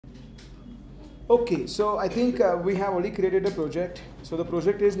Okay, so I think we have already created a project. So the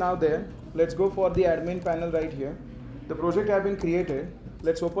project is now there. Let's go for the admin panel right here. The project have been created.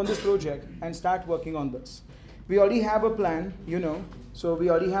 Let's open this project and start working on this. We already have a plan, so we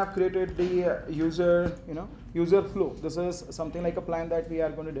already have created the user flow. This is something like a plan that we are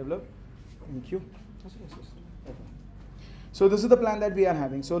going to develop. Thank you. Okay. So this is the plan that we are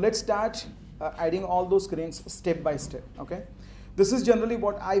having. So let's start adding all those screens step by step. Okay. This is generally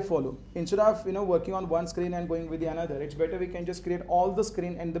what I follow. Instead of working on one screen and going with the another, it's better we can just create all the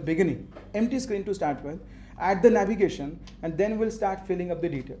screen in the beginning, empty screen to start with, add the navigation, and then we'll start filling up the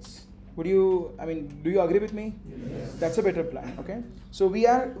details. Do you agree with me? Yes. That's a better plan. Okay. So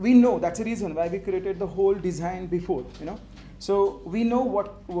we know that's the reason why we created the whole design before. So we know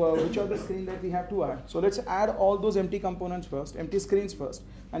which are the screen that we have to add. So let's add all those empty components first, empty screens first,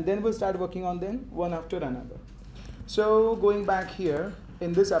 and then we'll start working on them one after another. So going back here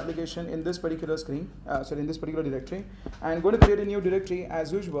in this application, in this particular screen, in this particular directory, I'm going to create a new directory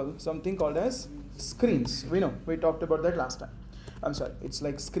as usual, something called as screens. We talked about that last time. It's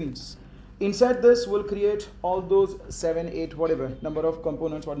like screens. Inside this, we'll create all those 7, 8, whatever number of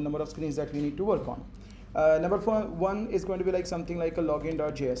components or number of screens that we need to work on. Number 1 is going to be like something like a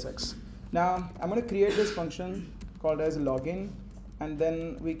login.jsx. Now I'm going to create this function called as login, and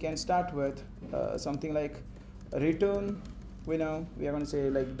then we can start with something like return. We are going to say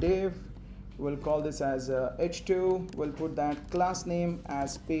like div. We'll call this as h2. We'll put that class name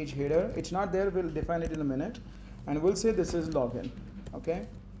as page header. It's not there, we'll define it in a minute, and we'll say this is login. Okay,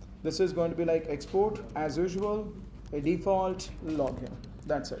 this is going to be like export as usual, a default login.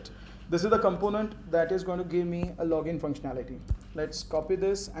 That's it. This is the component that is going to give me a login functionality. Let's copy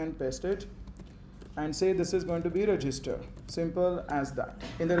this and paste it and say this is going to be register. Simple as that.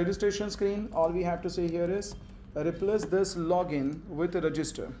 In the registration screen, all we have to say here is replace this login with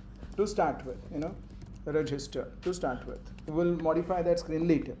register to start with, register to start with. We'll modify that screen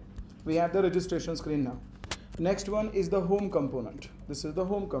later. We have the registration screen now. Next one is the home component. This is the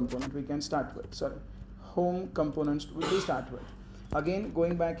home component we can start with. Home components we will start with. Again,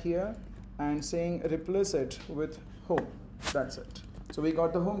 going back here and saying replace it with home. That's it. So we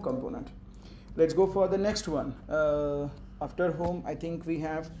got the home component. Let's go for the next one. After home, I think we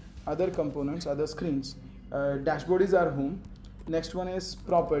have other components, other screens. Dashboard is our home. Next one is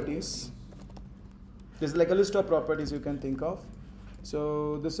properties. This is like a list of properties you can think of.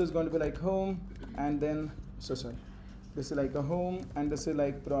 So this is going to be like home, and then this is like a home, and this is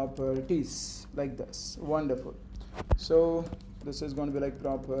like properties, like this. Wonderful. So this is going to be like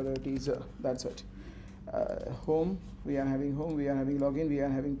properties. That's it. Home, we are having home, we are having login, we are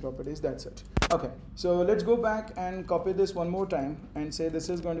having properties. That's it. Okay, so let's go back and copy this one more time and say this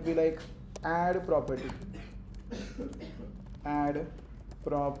is going to be like add property. Add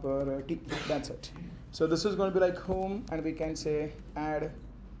property. That's it. So this is going to be like home, and we can say add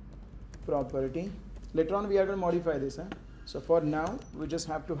property. Later on we are going to modify this. So for now we just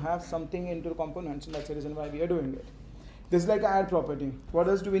have to have something into the components, and that's the reason why we are doing it. This is like add property. What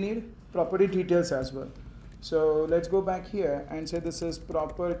else do we need? Property details as well. So let's go back here and say this is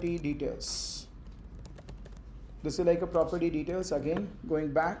property details. This is like a property details. Again,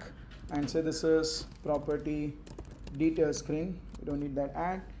 going back and say this is property details screen. We don't need that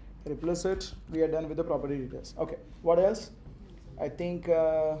add. Replace it. We are done with the property details. Okay, what else? I think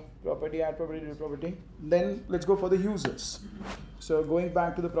property, add property, do property. Then let's go for the users. So going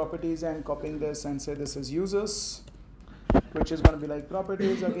back to the properties and copying this and say this is users, which is going to be like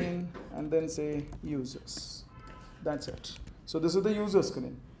properties again, and then say users. That's it. So this is the user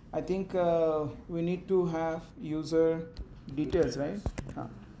screen. I think we need to have user details, right?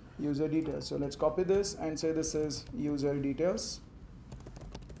 User details. So let's copy this and say this is user details.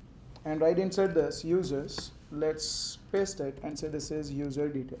 And right inside this users, let's paste it and say this is user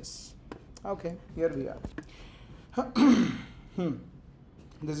details. Okay, here we are.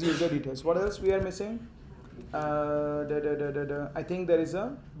 This is user details. What else we are missing? I think there is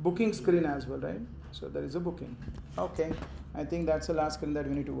a booking screen as well, right? So there is a booking. Okay, I think that's the last screen that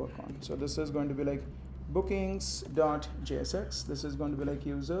we need to work on. So this is going to be like bookings.jsx. This is going to be like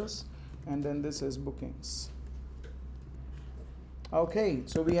users, and then this is bookings. Okay,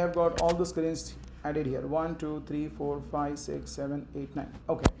 so we have got all the screens added here. 1, 2, 3, 4, 5, 6, 7, 8, 9.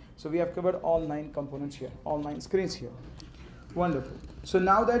 Okay, so we have covered all 9 components here, all 9 screens here. Wonderful. So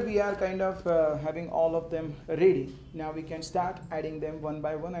now that we are kind of having all of them ready, now we can start adding them one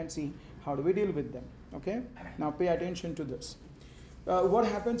by one and see how do we deal with them. Okay, now pay attention to this. What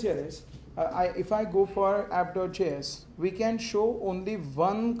happens here is if I go for app.js, we can show only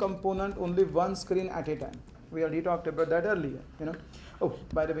one component, only one screen at a time. We already talked about that earlier, you know. Oh,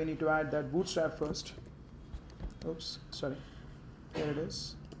 by the way, we need to add that bootstrap first. Oops, sorry. Here it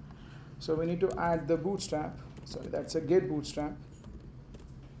is. So we need to add the bootstrap. Sorry, that's a get bootstrap.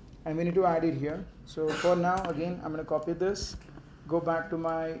 And we need to add it here. So for now, again, I'm going to copy this, go back to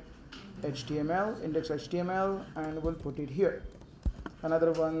my HTML, index HTML, and we'll put it here.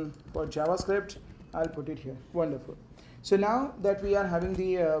 Another one for JavaScript, I'll put it here. Wonderful. So now that we are having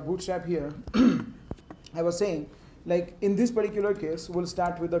the bootstrap here, I was saying, like in this particular case, we'll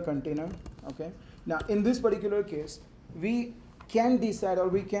start with the container. Okay. Now in this particular case, we can decide or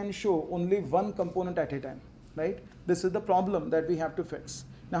we can show only one component at a time, right? This is the problem that we have to fix.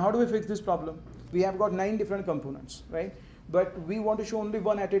 Now how do we fix this problem? We have got 9 different components, right? But we want to show only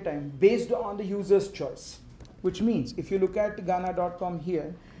one at a time based on the user's choice. Which means if you look at Gaana.com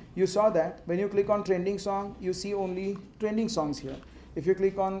here, you saw that when you click on trending song, you see only trending songs here. If you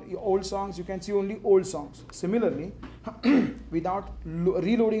click on old songs, you can see only old songs. Similarly, without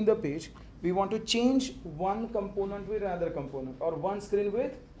reloading the page, we want to change one component with another component or one screen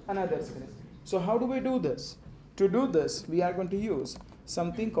with another screen. So how do we do this? To do this, we are going to use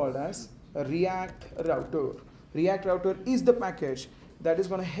something called as a React Router. React Router is the package that is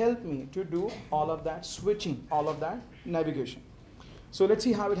going to help me to do all of that switching, all of that navigation. So let's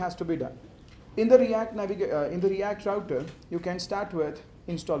see how it has to be done. In the React Router, you can start with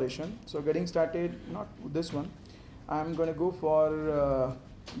installation. So getting started, not this one. I'm going to go for,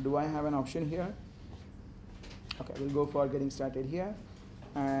 do I have an option here? Okay, we'll go for getting started here.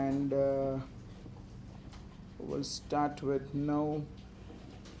 And we'll start with no.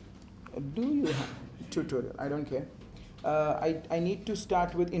 Do you have tutorial? I don't care. I need to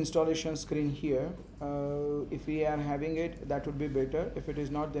start with installation screen here. If we are having it, that would be better. If it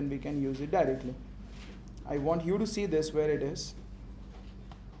is not, then we can use it directly. I want you to see this where it is.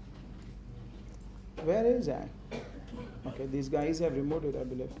 Where is that? Okay, these guys have removed it, I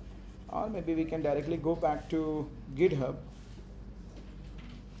believe. Or maybe we can directly go back to GitHub.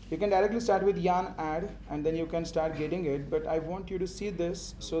 You can directly start with yarn add and then you can start getting it, but I want you to see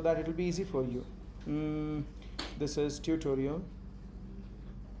this so that it will be easy for you. This is tutorial.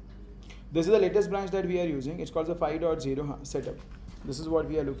 This is the latest branch that we are using. It's called the 5.0 setup. This is what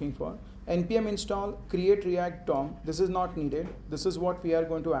we are looking for. npm install create react DOM. This is not needed. This is what we are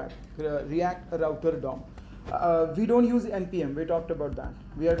going to add. React router DOM. We don't use npm. We talked about that.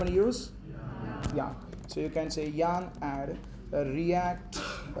 We are going to use yarn. So you can say yarn add react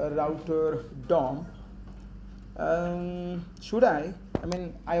router DOM. Should I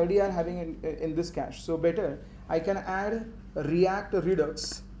mean, I already are having it in this cache. So better, I can add React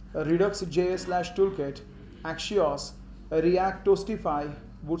Redux, Redux.js/toolkit, Axios, React Toastify.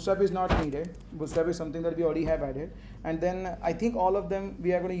 Bootstrap is not needed. Bootstrap is something that we already have added. And then I think all of them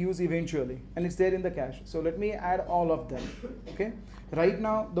we are going to use eventually. And it's there in the cache. So let me add all of them. Okay. Right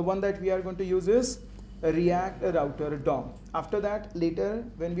now, the one that we are going to use is React Router DOM. After that, later,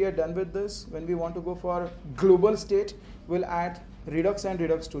 when we are done with this, when we want to go for global state, we'll add Redux and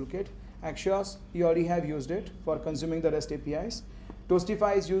Redux Toolkit. Axios, you already have used it for consuming the REST APIs.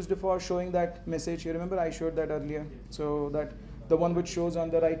 Toastify is used for showing that message. You remember I showed that earlier. So that the one which shows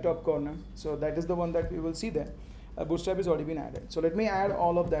on the right top corner. So that is the one that we will see there. Bootstrap has already been added. So let me add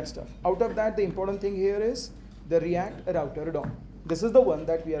all of that stuff. Out of that, the important thing here is the React Router DOM. This is the one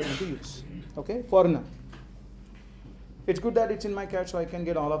that we are going to use. Okay, for now. It's good that it's in my cache so I can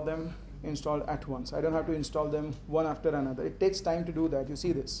get all of them installed at once. I don't have to install them one after another. It takes time to do that. You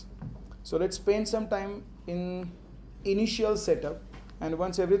see this. So let's spend some time in initial setup. And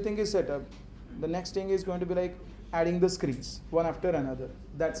once everything is set up, the next thing is going to be like adding the screens one after another.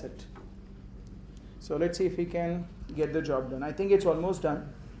 That's it. So let's see if we can get the job done. I think it's almost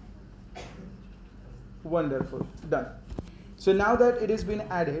done. Wonderful. Done. So now that it has been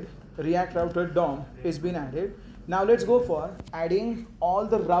added, React Router DOM has been added. Now let's go for adding all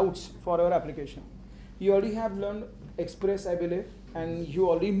the routes for our application. You already have learned Express, I believe, and you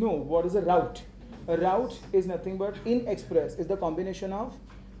already know what is a route. A route is nothing but in Express is the combination of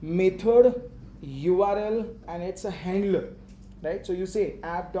method, URL, and it's a handler, right? So you say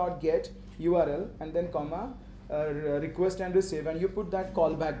app.get URL and then comma request and receive, and you put that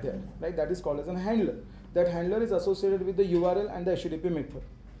callback there, right? That is called as a handler. That handler is associated with the URL and the HTTP method.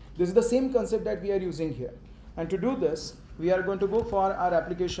 This is the same concept that we are using here. And to do this, we are going to go for our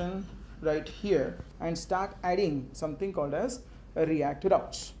application right here and start adding something called as a React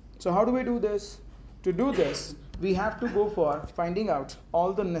routes. So how do we do this? To do this, we have to go for finding out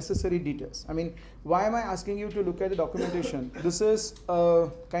all the necessary details. I mean, why am I asking you to look at the documentation? This is a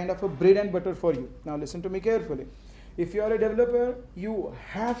kind of a bread and butter for you. Now listen to me carefully. If you are a developer, you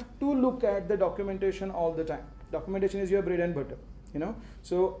have to look at the documentation all the time. Documentation is your bread and butter, you know.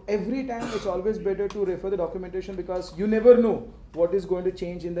 So every time it's always better to refer the documentation, because you never know what is going to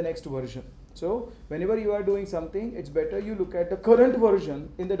change in the next version. So whenever you are doing something, it's better you look at the current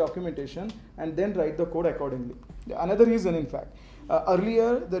version in the documentation and then write the code accordingly. Another reason, in fact,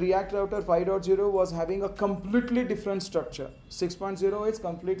 earlier the React Router 5.0 was having a completely different structure. 6.0 is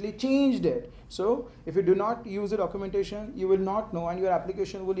completely changed it. So if you do not use the documentation, you will not know, and your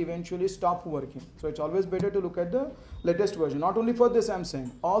application will eventually stop working. So it's always better to look at the latest version. Not only for this, I'm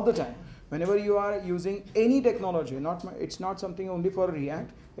saying all the time. Whenever you are using any technology, it's not something only for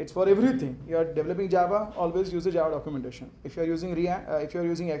React, it's for everything. You are developing Java, always use the Java documentation. If you are using React, if you are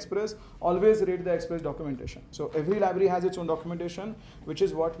using Express, always read the Express documentation. So every library has its own documentation, which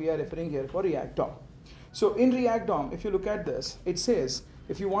is what we are referring here for React DOM. So in React DOM, if you look at this, it says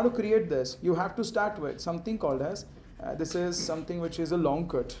if you want to create this, you have to start with something called as this is something which is a long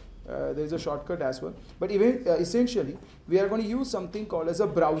cut. There is a shortcut as well, but even essentially we are going to use something called as a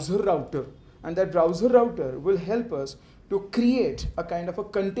browser router, and that browser router will help us to create a kind of a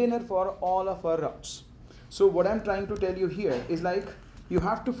container for all of our routes. So what I'm trying to tell you here is, like, you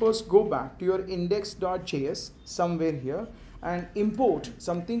have to first go back to your index.js somewhere here and import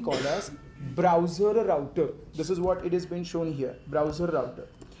something called as browser router. This is what it has been shown here, browser router.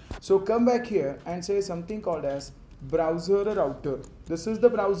 So come back here and say something called as browser router. This is the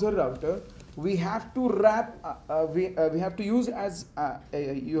browser router. We have to wrap. We have to use as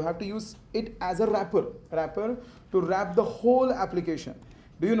you have to use it as a wrapper to wrap the whole application.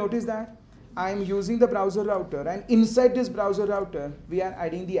 Do you notice that I am using the browser router, and inside this browser router we are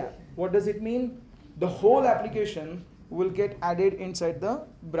adding the app? What does it mean? The whole application will get added inside the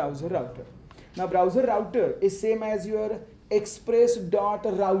browser router. Now browser router is same as your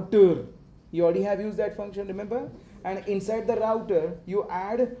express.router. You already have used that function, remember? And inside the router, you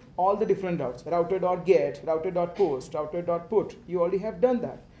add all the different routes. Router.get, router.post, router.put. You already have done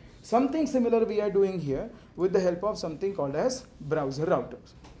that. Something similar we are doing here with the help of something called as browser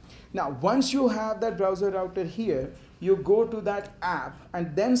routers. Now, once you have that browser router here, you go to that app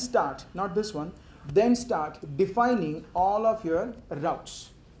and then start, not this one, then start defining all of your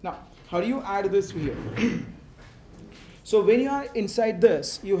routes. Now, how do you add this here? So when you are inside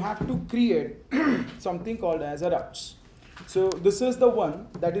this, you have to create something called as a routes. So this is the one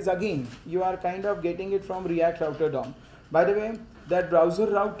that is, again, you are kind of getting it from React Router DOM. By the way, that browser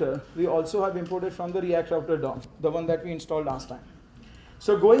router we also have imported from the React Router DOM, the one that we installed last time.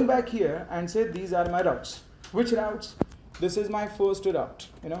 So going back here and say these are my routes. Which routes? This is my first route.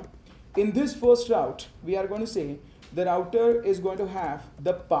 You know, in this first route, we are going to say the router is going to have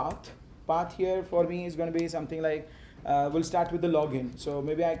the path. Path here for me is going to be something like we'll start with the login. So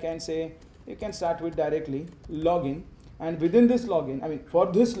maybe I can say you can start with directly login, and within this login, I mean for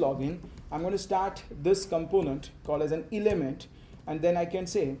this login, I'm going to start this component called as an element, and then I can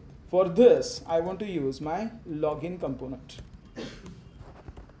say for this I want to use my login component.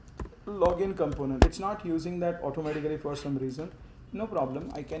 Login component. It's not using that automatically for some reason. No problem.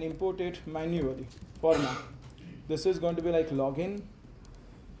 I can import it manually for now. This is going to be like login.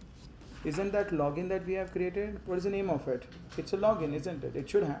 Isn't that login that we have created? What is the name of it? It's a login, isn't it? It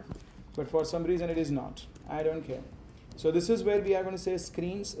should have, but for some reason it is not. I don't care. So this is where we are going to say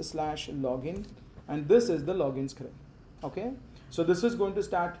screens/login, and this is the login screen. Okay. So this is going to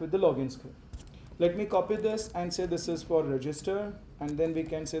start with the login screen. Let me copy this and say this is for register, and then we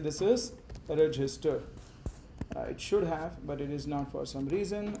can say this is register. It should have, but it is not for some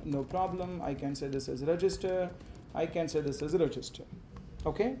reason. No problem. I can say this is register. I can say this is register.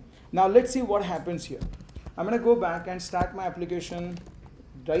 Okay. Now let's see what happens here. I'm going to go back and start my application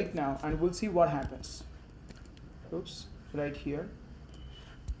right now, and we'll see what happens. Oops, right here.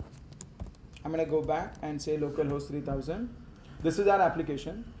 I'm going to go back and say localhost 3000. This is our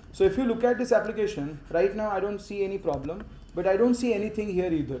application. So if you look at this application, right now I don't see any problem, but I don't see anything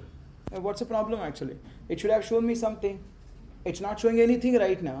here either. What's the problem actually? It should have shown me something. It's not showing anything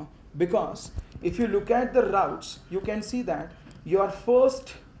right now, because if you look at the routes, you can see that your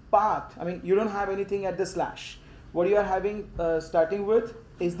first path, I mean, you don't have anything at the slash. What you are having starting with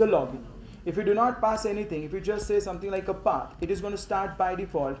is the login. If you do not pass anything, if you just say something like a path, it is going to start by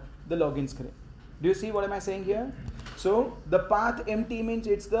default the login screen. Do you see what am I saying here? So the path empty means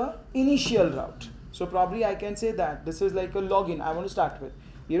it's the initial route. So probably I can say that this is like a login I want to start with.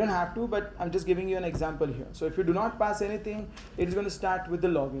 You don't have to, but I'm just giving you an example here. So if you do not pass anything, it is going to start with the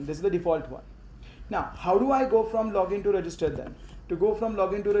login. This is the default one. Now, how do I go from login to register then? To go from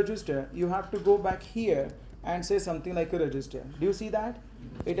login to register, you have to go back here and say something like a register. Do you see that?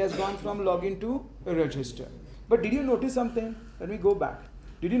 It has gone from login to register. But did you notice something? Let me go back.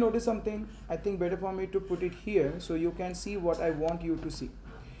 Did you notice something? I think better for me to put it here so you can see what I want you to see.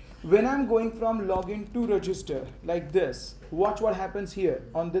 When I'm going from login to register like this, watch what happens here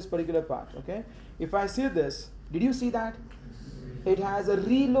on this particular part, okay? If I see this, did you see that? It has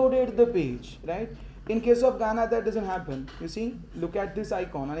reloaded the page, right? In case of Ghana, that doesn't happen. You see, look at this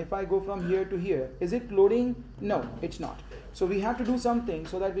icon, and if I go from here to here, is it loading? No, it's not. So we have to do something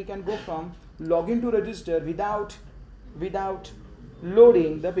so that we can go from login to register without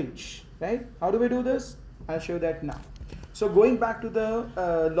loading the page, right? How do we do this? I'll show that now. So going back to the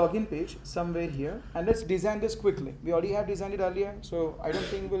login page somewhere here, and let's design this quickly. We already have designed it earlier, so I don't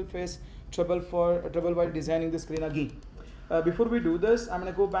think we'll face trouble while designing the screen again. Before we do this, I'm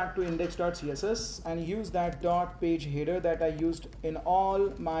going to go back to index.css and use that dot page header that I used in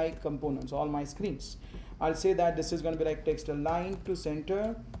all my components, all my screens. I'll say that this is going to be like text align to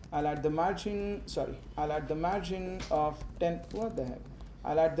center. I'll add the margin, I'll add the margin of 10, what the heck?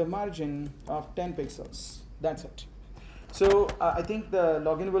 I'll add the margin of 10 pixels. That's it. So I think the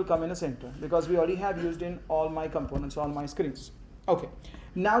login will come in a center because we already have used in all my components, all my screens. Okay.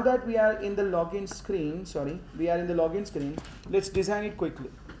 Now that we are in the login screen, let's design it quickly.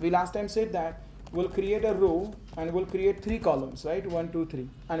 We last time said that we'll create a row and we'll create 3 columns, right? 1, 2, 3,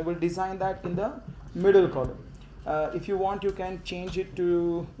 and we'll design that in the middle column. If you want, you can change it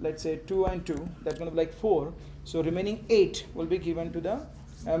to, let's say, 2 and 2. That's going to be like 4. So remaining 8 will be given to the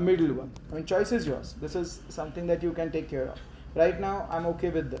middle one. I mean, choice is yours. This is something that you can take care of. Right now, I'm okay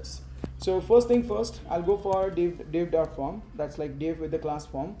with this. So first thing first, I'll go for div.form. That's like div with the class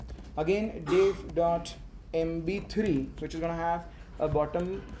form. Again, div.mb3, which is going to have a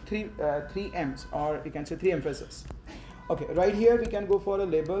bottom 3 M's, or you can say 3 emphasis. Okay, right here we can go for a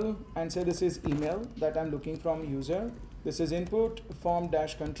label and say this is email that I'm looking from user. This is input form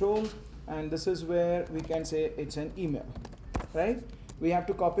dash control, and this is where we can say it's an email, right? We have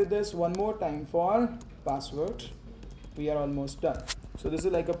to copy this one more time for password. We are almost done. So this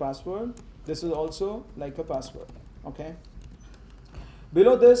is like a password. This is also like a password. Okay.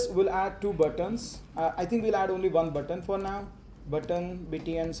 Below this, we'll add 2 buttons. I think we'll add only 1 button for now. Button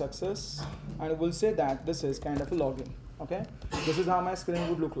BTN success, and we'll say that this is kind of a login. Okay. This is how my screen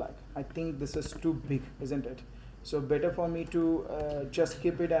would look like. I think this is too big, isn't it? So better for me to just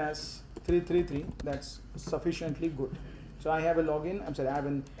keep it as 333. That's sufficiently good. So I have a login. I'm sorry.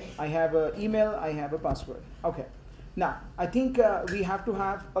 I have an email. I have a password. Okay. Now, I think we have to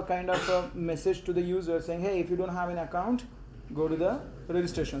have a kind of a message to the user saying, hey, if you don't have an account, go to the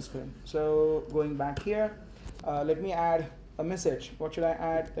registration screen. So going back here, let me add a message. What should I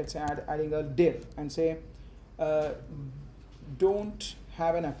add? Let's add adding a div and say, don't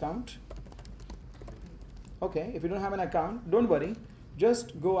have an account. Okay, if you don't have an account, don't worry.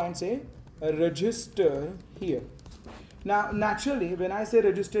 Just go and say register here. Now, naturally, when I say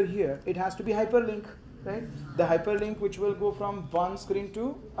register here, it has to be hyperlink. Right? The hyperlink which will go from one screen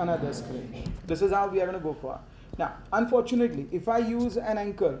to another screen. This is how we are going to go for. Now, unfortunately, if I use an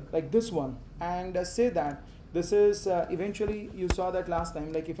anchor like this one and say that this is eventually, you saw that last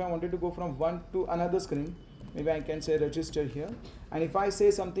time, like if I wanted to go from one to another screen, maybe I can say register here. And if I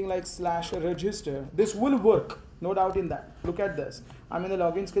say something like /register, this will work, no doubt in that. Look at this. I'm in the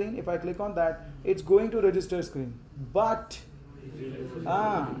login screen. If I click on that, it's going to register screen. But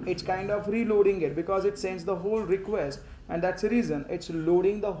it's kind of reloading it because it sends the whole request, and that's the reason it's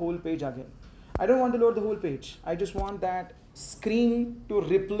loading the whole page again. I don't want to load the whole page. I just want that screen to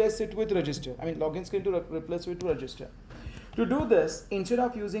replace it with register. I mean login screen to replace it to register. To do this, instead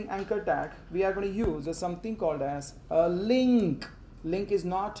of using anchor tag, we are going to use something called as a link. Link is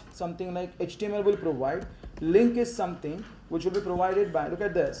not something like HTML will provide. Link is something which will be provided by, look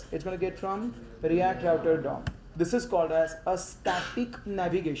at this, it's going to get from React Router DOM. This is called as a static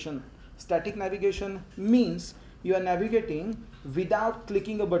navigation. Static navigation means you are navigating without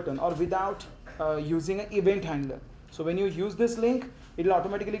clicking a button or without using an event handler. So when you use this link, it will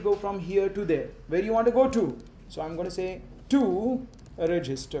automatically go from here to there. Where you want to go to? So I'm going to say to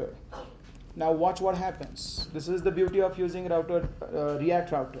register. Now watch what happens. This is the beauty of using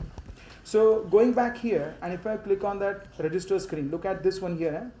React Router. So going back here, and if I click on that register screen, look at this one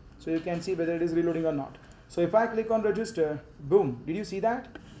here. So you can see whether it is reloading or not. So if I click on register, boom, did you see that?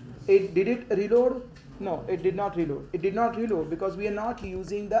 Did it reload? No, it did not reload. It did not reload because we are not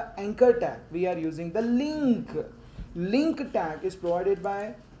using the anchor tag. We are using the link. Link tag is provided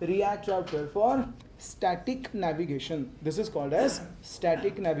by React Router for static navigation. This is called as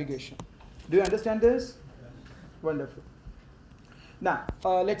static navigation. Do you understand this? Wonderful. Now,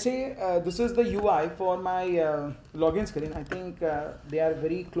 let's say this is the UI for my login screen. I think they are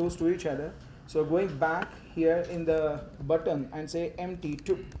very close to each other. So going back here in the button and say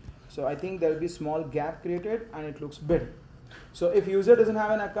empty2. So I think there will be small gap created and it looks better. So if user doesn't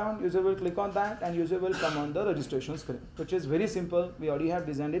have an account, user will click on that and user will come on the registration screen, which is very simple. We already have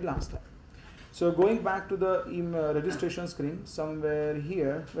designed it last time. So going back to the registration screen, somewhere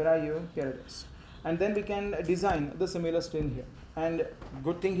here, where are you? Here it is. And then we can design the similar screen here. And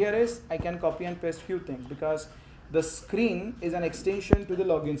good thing here is I can copy and paste few things because the screen is an extension to the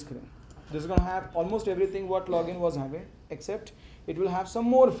login screen. This is going to have almost everything what login was having, except it will have some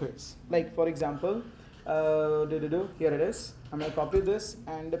more fields. Like for example, here it is. I'm going to copy this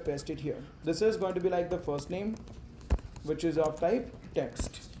and paste it here. This is going to be like the first name, which is of type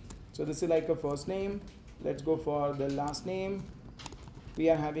text. So this is like a first name. Let's go for the last name. We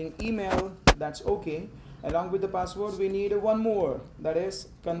are having email. That's okay. Along with the password, we need one more. That is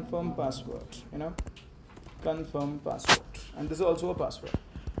confirm password. Confirm password. And this is also a password.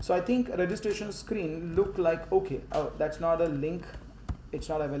 So I think registration screen look like okay. Oh, that's not a link. It's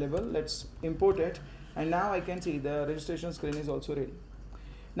not available. Let's import it. And now I can see the registration screen is also ready.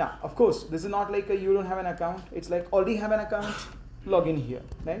 Now, of course, this is not like you don't have an account. It's like already have an account, log in here,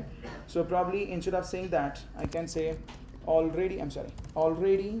 right? So probably instead of saying that, I can say already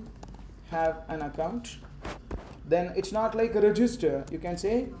have an account. Then it's not like register. You can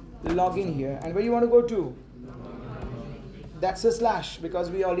say login here. And where you want to go to? That's a slash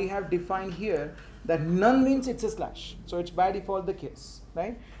because we already have defined here that none means it's a slash. So it's by default the case,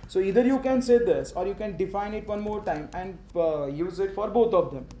 right? So either you can say this or you can define it one more time and use it for both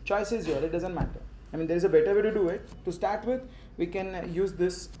of them. Choice is yours, it doesn't matter. I mean, there is a better way to do it. To start with, we can use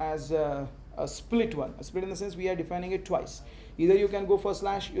this as a split one. A split in the sense we are defining it twice. Either you can go for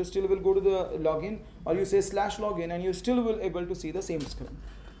slash, you still will go to the login, or you say slash login and you still will able to see the same screen.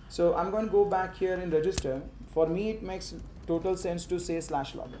 So I'm going to go back here in register. For me, it makes total sense to say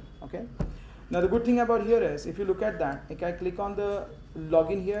slash login, okay? Now the good thing about here is, if you look at that, if I click on the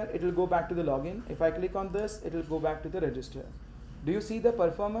login here, it will go back to the login. If I click on this, it will go back to the register. Do you see the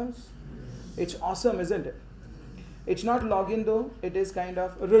performance? It's awesome, isn't it? It's not login though, it is kind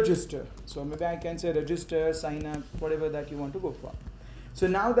of register. So maybe I can say register, sign up, whatever that you want to go for. So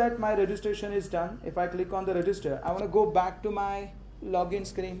now that my registration is done, if I click on the register, I want to go back to my login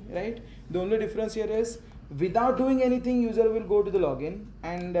screen, right? The only difference here is, without doing anything, user will go to the login,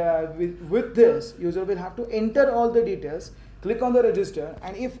 and with this, user will have to enter all the details, click on the register,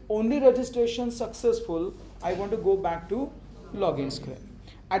 and if only registration successful, I want to go back to login screen.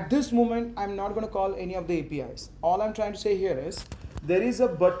 At this moment, I'm not going to call any of the APIs. All I'm trying to say here is, there is a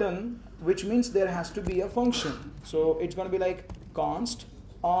button, which means there has to be a function. So it's going to be like const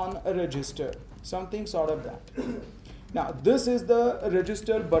on a register, something sort of that. Now, this is the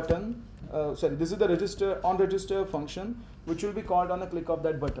register button. This is the register function, which will be called on a click of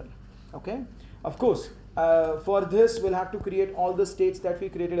that button. Okay. Of course, for this we'll have to create all the states that we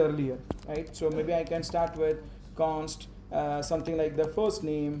created earlier, right? So maybe I can start with const something like the first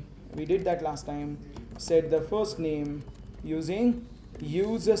name. We did that last time. Set the first name using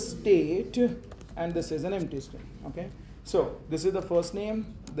user state, and this is an empty string. Okay. So this is the first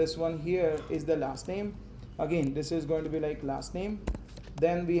name. This one here is the last name. Again, this is going to be like last name.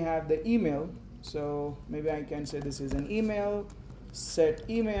 Then we have the email. So maybe I can say this is an email. Set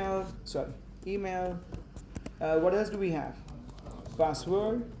email. Email. What else do we have?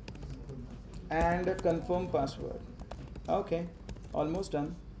 Password and confirm password. Okay, almost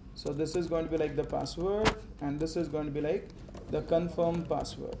done. So this is going to be like the password, and this is going to be like the confirm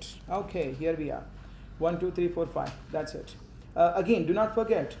password. Okay, here we are. 1, 2, 3, 4, 5. That's it. Again, do not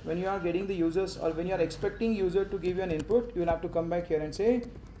forget, when you are getting the users, or when you are expecting user to give you an input, you will have to come back here and say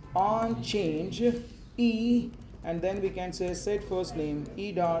on change e, and then we can say set first name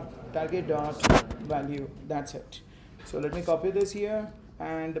e dot target dot value. That's it. So let me copy this here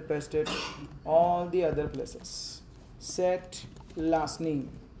and paste it all the other places. Set last name.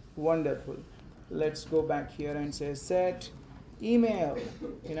 Wonderful. Let's go back here and say set email.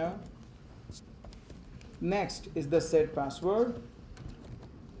 Next is the set password.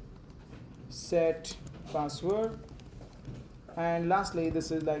 Set password. And lastly, this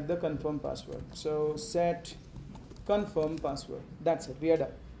is like the confirm password. So set confirm password. That's it. We are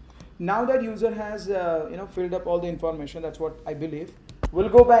done. Now that user has filled up all the information, that's what I believe. We'll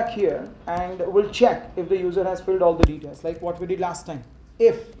go back here and we'll check if the user has filled all the details, like what we did last time.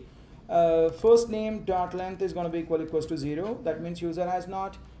 If first name dot length is going to be equals to 0, that means user has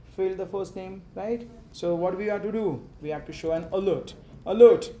not filled the first name, right? So what we have to do? We have to show an alert.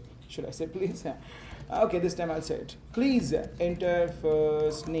 Alert. Should I say please? Okay, this time I'll say it. Please enter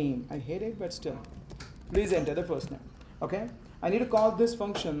first name. I hate it, but still. Please enter the first name. Okay. I need to call this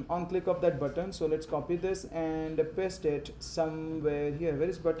function on click of that button. So let's copy this and paste it somewhere here. Where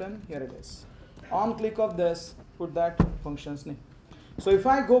is button? Here it is. On click of this, put that function's name. So if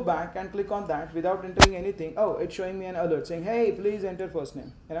I go back and click on that without entering anything, oh, it's showing me an alert saying, hey, please enter first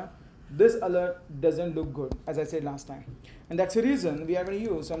name. This alert doesn't look good, as I said last time. And that's the reason we are going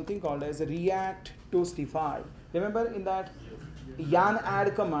to use something called as React Toastify. Remember in that yarn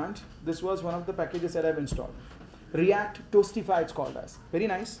add command, this was one of the packages that I've installed. React Toastify it's called as. Very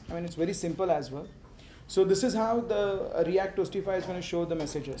nice. I mean, it's very simple as well. So this is how the React Toastify is going to show the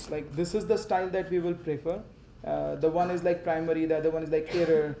messages. Like this is the style that we will prefer. The one is like primary, the other one is like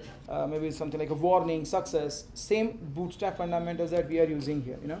error, maybe something like a warning, success. Same Bootstrap fundamentals that we are using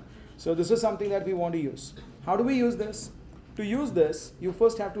here, So this is something that we want to use. How do we use this? To use this, you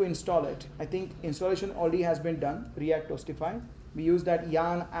first have to install it. I think installation already has been done, React Toastify. We used that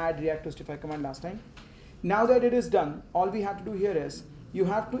yarn add React Toastify command last time. Now that it is done, all we have to do here is, you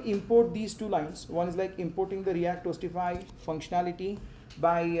have to import these two lines. One is like importing the React Toastify functionality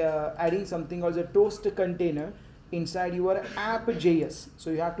by adding something called a toast container inside your app.js.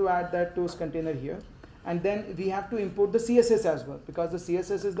 So you have to add that toast container here. And then we have to import the CSS as well, because the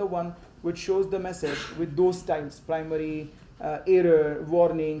CSS is the one which shows the message with those styles: primary, error,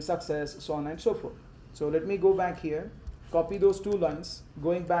 warning, success, so on and so forth. So let me go back here, copy those two lines,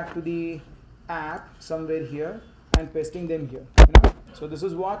 going back to the app somewhere here and pasting them here. So this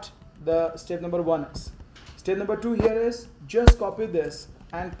is what the step number 1 is. Step number 2 here is just copy this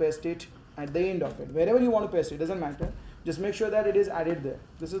and paste it at the end of it. Wherever you want to paste it, doesn't matter. Just make sure that it is added there.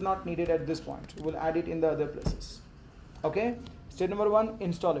 This is not needed at this point. We'll add it in the other places. Okay. Step number 1,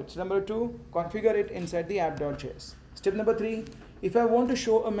 install it. Step number 2, configure it inside the app.js. Step number 3, if I want to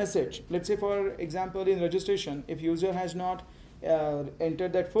show a message, let's say for example in registration, if user has not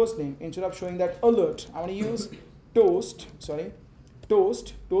entered that first name, instead of showing that alert, I want to use toast.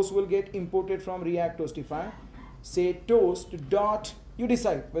 Toast will get imported from React Toastify. Say toast dot, you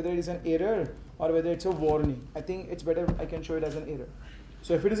decide whether it is an error or whether it's a warning. I think it's better I can show it as an error.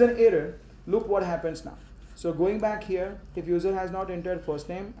 So if it is an error, look what happens now. So going back here, if user has not entered first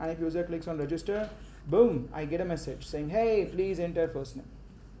name and if user clicks on register, boom, I get a message saying, hey, please enter first name.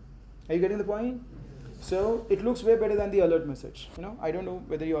 Are you getting the point? So it looks way better than the alert message. I don't know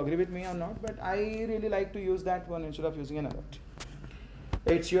whether you agree with me or not, but I really like to use that one instead of using an alert.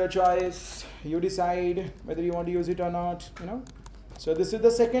 It's your choice. You decide whether you want to use it or not, So this is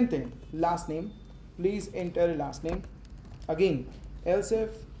the second thing. Last name. Please enter last name. Again, else if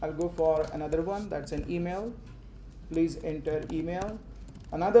I'll go for another one. That's an email. Please enter email.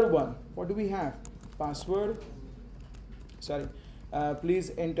 Another one. What do we have? Password.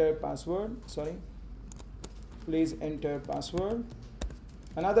 Please enter password. Please enter password.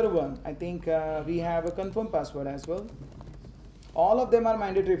 Another one. I think we have a confirm password as well. All of them are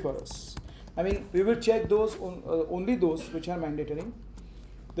mandatory for us. I mean, we will check those only those which are mandatory.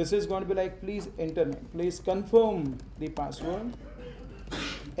 This is going to be like, please enter name. Please confirm the password.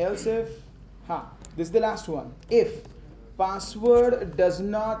 Else if, this is the last one. If password does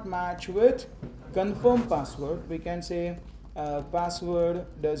not match with confirm password, we can say password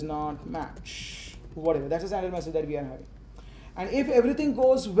does not match. Whatever. That's a standard message that we are having. And if everything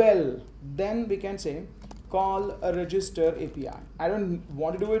goes well, then we can say call a register API. I don't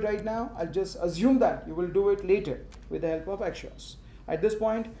want to do it right now. I'll just assume that you will do it later with the help of Axios. At this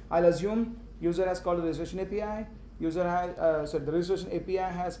point, I'll assume user has called a registration API. User has, the registration API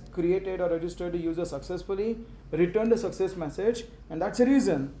has created or registered the user successfully, returned a success message, and that's the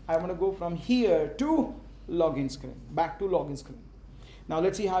reason I want to go from here to login screen, back to login screen. Now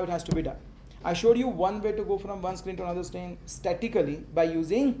let's see how it has to be done. I showed you one way to go from one screen to another screen statically by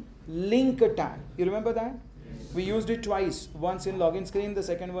using link tag. You remember that? Yes. We used it twice, once in login screen, the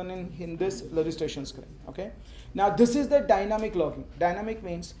second one in this registration screen. Okay. Now this is the dynamic login. Dynamic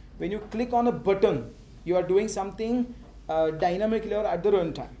means when you click on a button, you are doing something dynamically or at the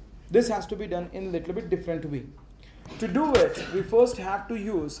runtime. This has to be done in a little bit different way. To do it, we first have to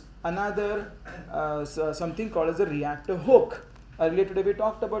use another something called as a React hook. Earlier today we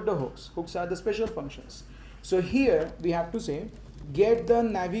talked about the hooks. Hooks are the special functions. So here we have to say get the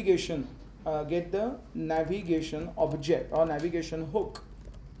navigation object or navigation hook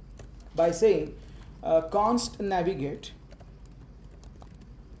by saying const navigate,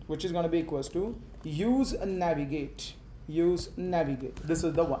 which is going to be equals to use navigate. This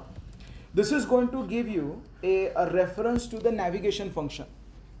is the one. This is going to give you a reference to the navigation function.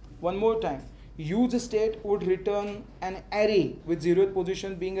 One more time. Use state would return an array with 0th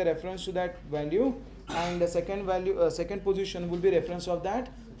position being a reference to that value, and the second position will be reference of that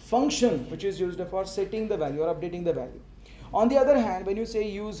function which is used for setting the value or updating the value. On the other hand, when you say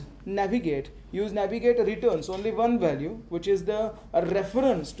use navigate returns only one value, which is the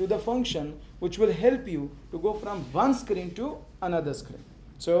reference to the function which will help you to go from one screen to another screen.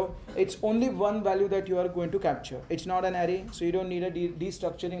 So it's only one value that you are going to capture. It's not an array, so you don't need a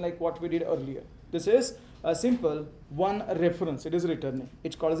destructuring like what we did earlier. This is a simple one reference. It is returning.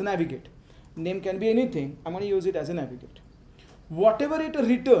 It's called as a navigate. Name can be anything. I'm going to use it as a navigate. Whatever it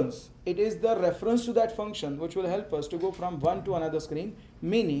returns, it is the reference to that function which will help us to go from one to another screen.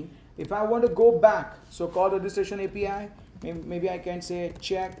 Meaning, if I want to go back, so call registration API, maybe I can say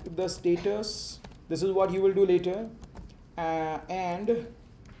check the status. This is what you will do later. And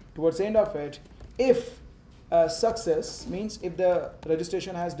towards the end of it, if success means if the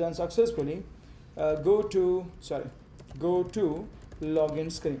registration has done successfully, go to login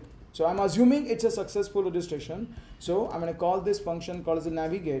screen. So I'm assuming it's a successful registration. So I'm going to call this function called as a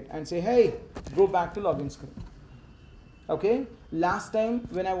navigate and say, hey, go back to login screen. Okay. Last time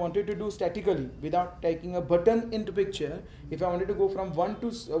when I wanted to do statically without taking a button into picture, if I wanted to go from one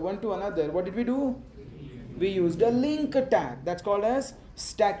to another, what did we do? We used a link tag. That's called as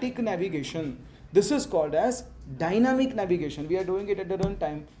static navigation. This is called as dynamic navigation. We are doing it at the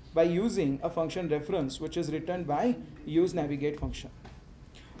runtime by using a function reference which is returned by use navigate function.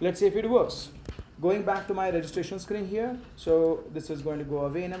 Let's see if it works. Going back to my registration screen here. So this is going to go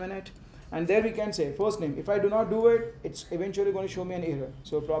away in a minute. And there we can say first name. If I do not do it, it's eventually going to show me an error.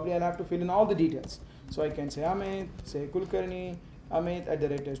 So probably I'll have to fill in all the details. So I can say Amit, say Kulkarni,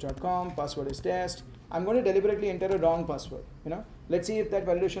 Amit@test.com, password is test. I'm going to deliberately enter a wrong password. Let's see if that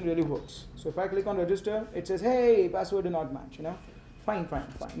validation really works. So if I click on register, it says, hey, password do not match. Fine,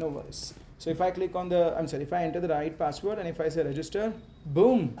 no worries. So if I click on if I enter the right password and if I say register,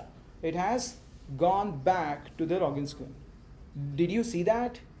 boom, it has gone back to the login screen. Did you see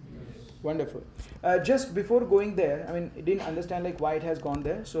that? Yes. Wonderful. Just before going there, I didn't understand like why it has gone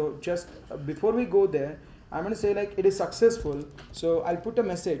there. So just before we go there, I'm going to say like it is successful. So I'll put a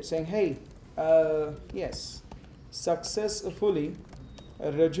message saying, hey, yes, successfully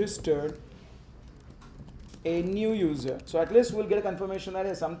registered a new user. So at least we'll get a confirmation that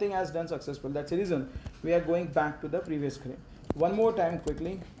hey, something has done successful. That's the reason we are going back to the previous screen. One more time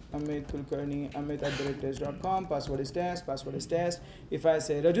quickly. Amit Kulkarni, Amit@test.com, password is test. If I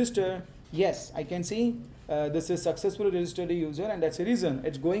say register, yes, I can see this is successfully registered a user, and that's the reason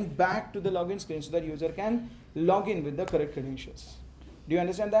it's going back to the login screen so that user can log in with the correct credentials. Do you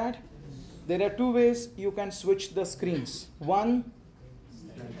understand that? There are two ways you can switch the screens. One,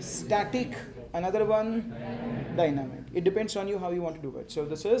 static, another one, dynamic. It depends on you how you want to do it. So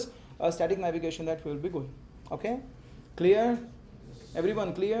this is a static navigation that will be going. Okay? Clear?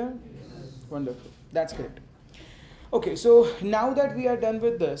 Everyone clear? Wonderful. That's great. Okay, so now that we are done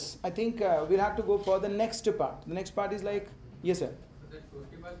with this, I think we'll have to go for the next part. The next part is like, yes sir? So that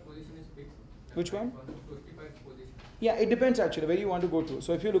 25 position is fixed. Which one? 25 position. Yeah, it depends actually where you want to go to.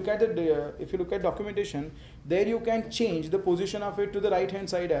 So if you look at documentation, there you can change the position of it to the right hand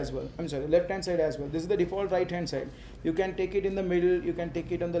side as well. Left hand side as well. This is the default right hand side. You can take it in the middle, you can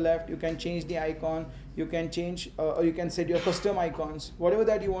take it on the left, you can change the icon, you can change or you can set your custom icons, whatever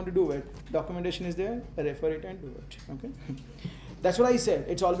that you want to do it. Documentation is there, refer it and do it. Okay. That's what I said.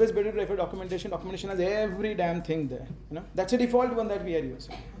 It's always better to refer documentation. Documentation has every damn thing there. That's a default one that we are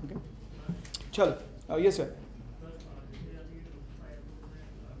using. Okay. Chalo. Yes sir.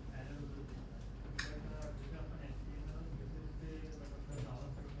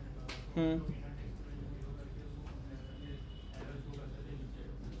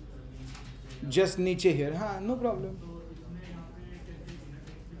 Just niche here, no problem.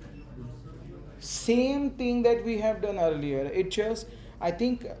 Same thing that we have done earlier. It just, I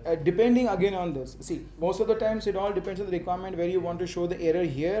think, depending again on this. See, most of the times it all depends on the requirement where you want to show the error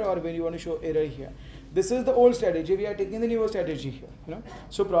here or where you want to show error here. This is the old strategy. We are taking the newer strategy here.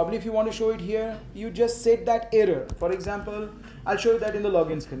 So probably if you want to show it here, you just set that error. For example, I'll show you that in the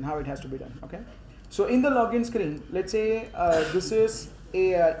login screen how it has to be done. Okay. So in the login screen, let's say this is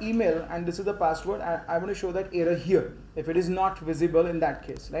a email and this is the password. I want to show that error here if it is not visible in that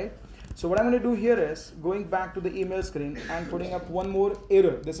case, right? So what I'm going to do here is going back to the email screen and putting up one more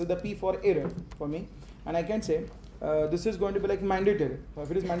error. This is the P for error for me, and I can say this is going to be like mandatory. So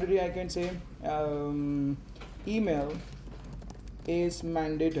if it is mandatory, I can say email is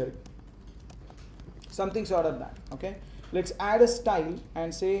mandatory, something sort of that. Okay, let's add a style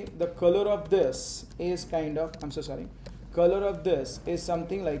and say the color of this is kind of, color of this is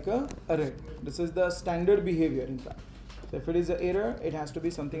something like a red. This is the standard behavior in fact. So if it is an error, it has to be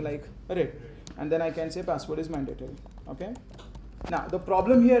something like red, and then I can say password is mandatory. Okay. Now the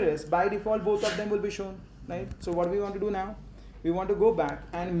problem here is by default both of them will be shown. right? So what we want to do now, we want to go back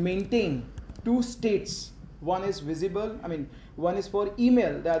and maintain two states. One is visible, one is for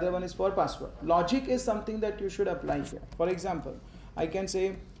email, the other one is for password. Logic is something that you should apply here. For example, I can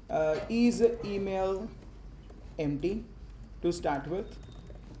say is email empty to start with.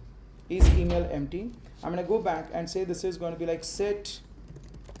 Is email empty? I'm going to go back and say this is going to be like set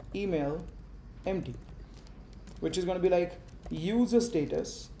email empty, which is going to be like user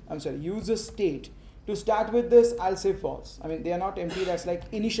status, user state. To start with this, I'll say false. They are not empty. That's like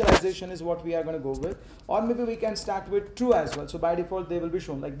initialization is what we are going to go with. Or maybe we can start with true as well. So by default, they will be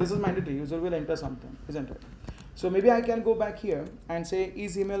shown. Like this is mandatory. User will enter something, isn't it? So maybe I can go back here and say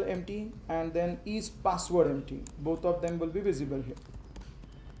is email empty and then is password empty. Both of them will be visible here.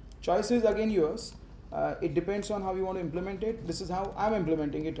 Choice is again yours. It depends on how you want to implement it. This is how I'm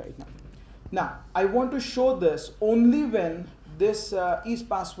implementing it right now. Now, I want to show this only when this is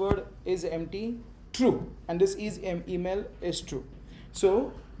password is empty, true, and this is email is true.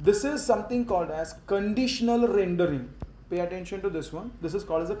 So this is something called as conditional rendering. Pay attention to this one. This is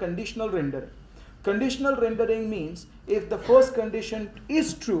called as a conditional rendering. Conditional rendering means if the first condition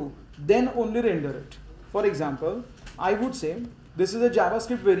is true, then only render it. For example, I would say this is a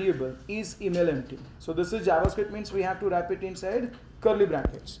JavaScript variable is email empty. So this is JavaScript means we have to wrap it inside curly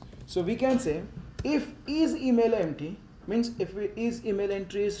brackets. So we can say if is email empty means if is email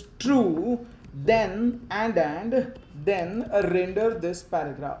entry is true, then then render this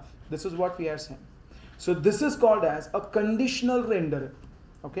paragraph. This is what we are saying. So this is called as a conditional rendering.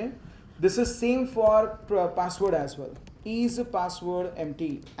 Okay. This is same for password as well. Is password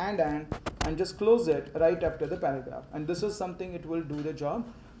empty and just close it right after the paragraph. And this is something it will do the job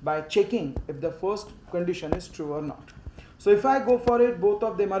by checking if the first condition is true or not. So if I go for it, both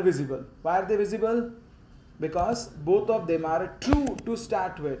of them are visible. Why are they visible? Because both of them are true to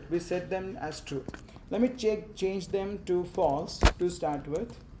start with. We set them as true. Let me change them to false to start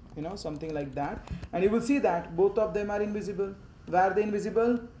with, something like that. And you will see that both of them are invisible. Why are they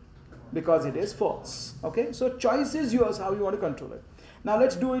invisible? Because it is false. Okay, so choice is yours how you want to control it. Now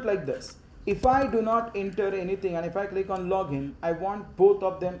let's do it like this. If I do not enter anything and if I click on login, I want both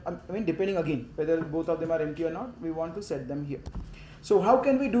of them, depending again whether both of them are empty or not, we want to set them here. So how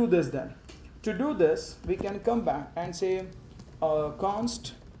can we do this then? To do this, we can come back and say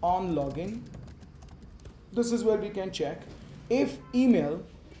const on login. This is where we can check if email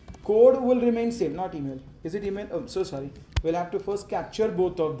code will remain same, not email. Is it email? Oh, so sorry. We'll have to first capture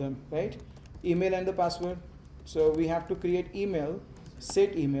both of them, right? Email and the password. So we have to create email,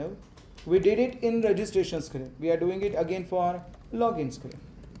 set email. We did it in registration screen. We are doing it again for login screen.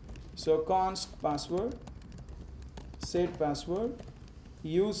 So const password, set password,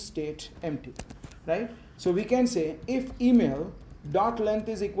 use state empty, right? So we can say if email dot length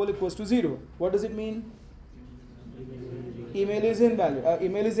is equals to 0. What does it mean? Email is invalid.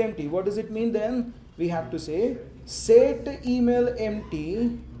 Email is empty. What does it mean then? We have to say set email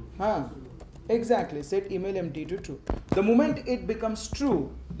empty. Exactly, set email empty to true. The moment it becomes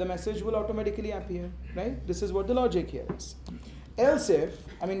true, the message will automatically appear, right? This is what the logic here is. Else if,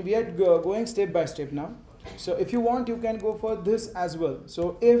 we are going step by step now. So if you want, you can go for this as well.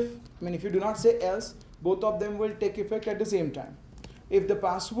 So if you do not say else, both of them will take effect at the same time. If the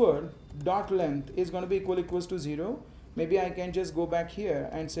password dot length is going to be equals to 0, maybe I can just go back here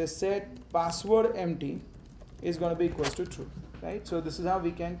and say set password empty is going to be equals to true, right? So this is how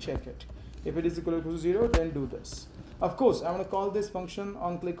we can check it. If it is equal to 0, then do this. Of course, I'm going to call this function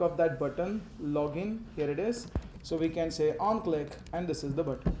on click of that button, login. Here it is. So we can say on click, and this is the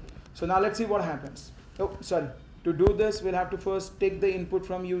button. So now let's see what happens. Oh, sorry. To do this, we'll have to first take the input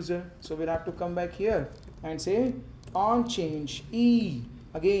from user. So we'll have to come back here and say on change e.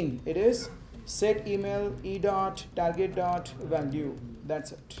 Again, it is set email e dot target dot value.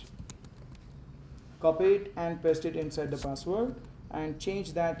 That's it. Copy it and paste it inside the password and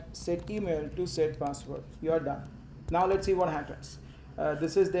change that set email to set password. You are done. Now let's see what happens.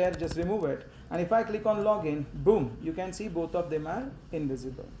 This is there, just remove it. And if I click on login, boom, you can see both of them are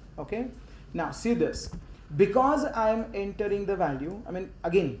invisible. Okay. Now see this. Because I'm entering the value,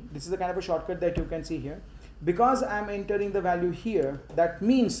 again, this is the kind of a shortcut that you can see here. Because I'm entering the value here, that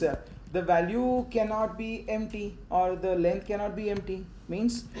means the value cannot be empty or the length cannot be empty.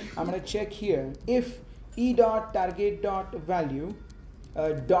 Means I'm going to check here if e dot target dot value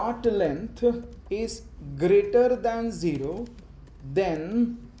dot length is greater than 0,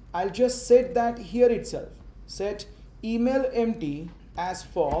 then I'll just set that here itself. Set email empty as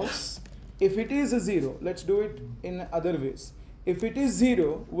false. If it is a 0, let's do it in other ways. If it is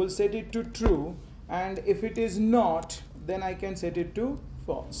 0, we'll set it to true, and if it is not, then I can set it to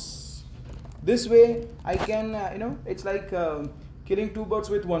false. This way I can, it's like killing two birds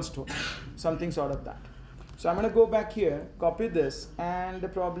with one stone, something sort of that. So I'm going to go back here, copy this, and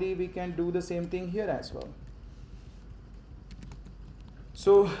probably we can do the same thing here as well.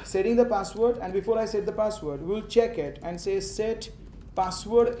 So setting the password, and before I set the password, we'll check it and say set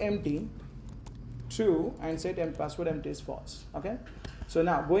password empty true and set password empty is false. Okay. So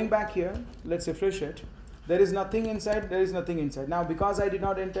now going back here, let's refresh it. There is nothing inside. There is nothing inside. Now because I did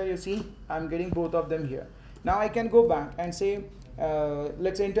not enter, you see, I'm getting both of them here. Now I can go back and say,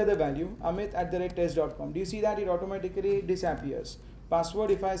 let's enter the value amit@test.com. Do you see that it automatically disappears?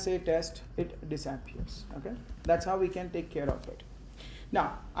 Password, if I say test, it disappears. Okay. That's how we can take care of it.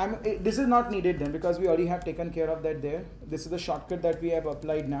 Now, this is not needed then because we already have taken care of that there. This is the shortcut that we have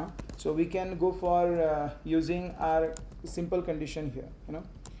applied now. So we can go for using our simple condition here.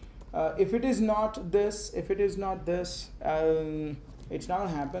 If it is not this, it's not gonna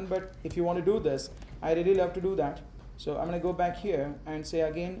happen. But if you want to do this, I really love to do that. So I'm gonna go back here and say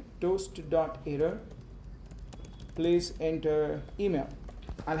again toast.error. Please enter email.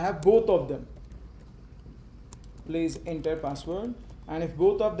 I'll have both of them. Please enter password. And if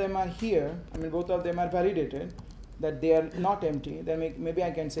both of them are here, both of them are validated, that they are not empty, then maybe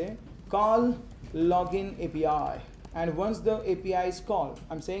I can say call login API. And once the API is called,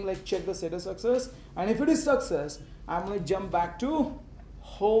 I'm saying like check the status success. And if it is success, I'm going to jump back to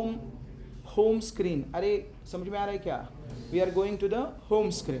home screen. Arey, samajh mein aa raha hai kya? We are going to the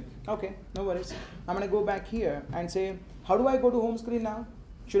home screen. Okay, no worries. I'm going to go back here and say, how do I go to home screen now?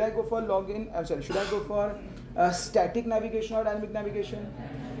 Should I go for login? Should I go for static navigation or dynamic navigation?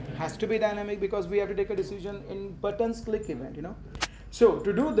 Has to be dynamic because we have to take a decision in buttons click event, So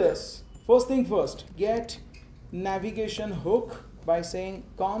to do this, first thing first, get navigation hook by saying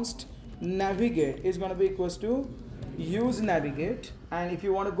const navigate is going to be equals to use navigate. And if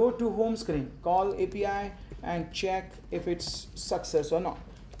you want to go to home screen, call API and check if it's success or not.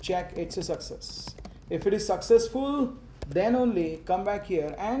 Check it's a success. If it is successful, then only come back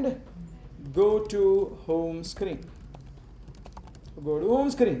here and go to home screen. Go to home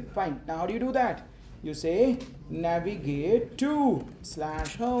screen. Fine. Now how do you do that? You say navigate to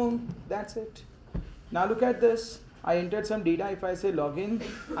 /home. That's it. Now look at this. I entered some data. If I say login,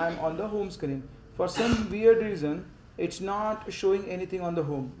 I'm on the home screen. For some weird reason, it's not showing anything on the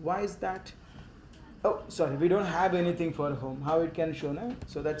home. Why is that? Oh, sorry. We don't have anything for home. How it can show now?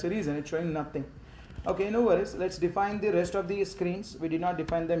 So that's the reason. It's showing nothing. Okay, no worries. Let's define the rest of the screens. We did not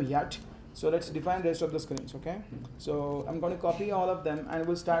define them yet. So let's define the rest of the screens, okay? So I'm going to copy all of them and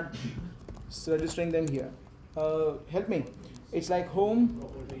we'll start registering them here. Help me. It's like home,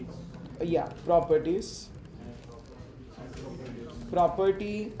 properties,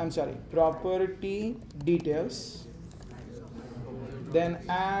 property details, then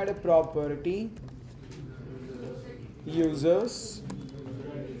add property, users,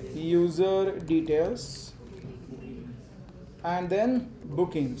 user details, and then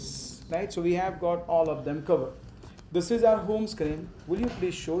bookings, right? So we have got all of them covered. This is our home screen. Will you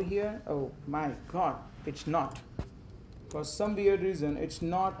please show here? Oh my god, it's not. For some weird reason, it's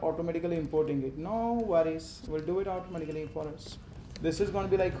not automatically importing it. No worries, we'll do it automatically for us. This is going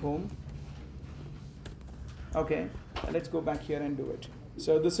to be like home. Okay, let's go back here and do it.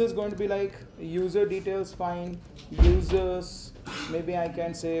 So this is going to be like user details, fine. Users, maybe I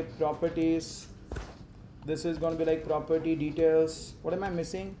can say properties. This is going to be like property details. What am I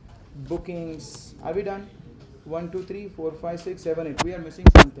missing? Bookings. Are we done? 1, 2, 3, 4, 5, 6, 7, 8. We are missing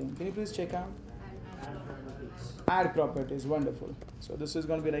something. Can you please check out? Add properties. Wonderful. So this is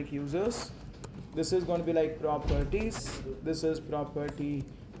going to be like users. This is going to be like properties. This is property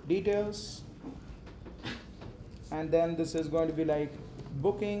details. And then this is going to be like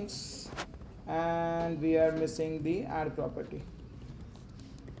bookings. And we are missing the add property.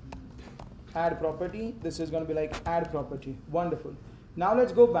 Add property. This is going to be like add property. Wonderful. Now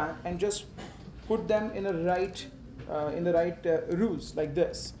let's go back and just put them in the right rules like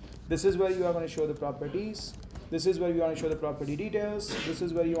this. This is where you are going to show the properties. This is where you want to show the property details. This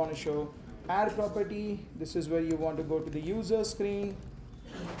is where you want to show add property. This is where you want to go to the user screen.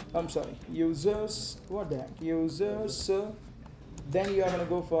 I'm sorry, users. What the heck? Users. Then you are going to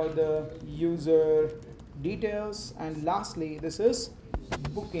go for the user details. And lastly, this is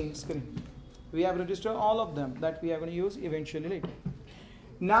booking screen. We have registered all of them that we are going to use eventually later.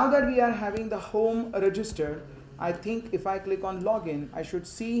 Now that we are having the home registered, I think if I click on login, I should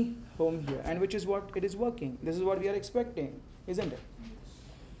see home here, and which is what it is working. This is what we are expecting, isn't it?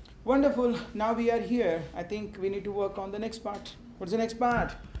 Wonderful. Now we are here. I think we need to work on the next part. What's the next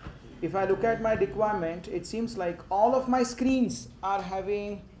part? If I look at my requirement, it seems like all of my screens are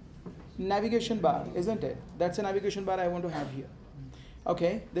having navigation bar, isn't it? That's a navigation bar I want to have here.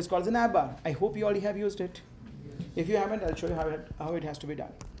 Okay, this is called the nav bar. I hope you already have used it. If you haven't, I'll show you how it has to be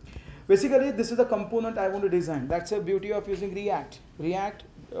done. Basically, this is the component I want to design. That's the beauty of using React. React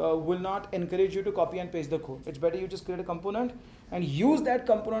will not encourage you to copy and paste the code. It's better you just create a component and use that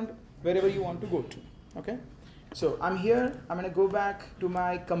component wherever you want to go to. Okay, so I'm here. I'm going to go back to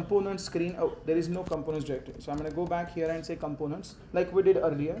my component screen. Oh, there is no components directory. So I'm going to go back here and say components like we did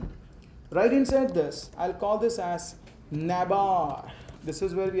earlier. Right inside this, I'll call this as navbar. This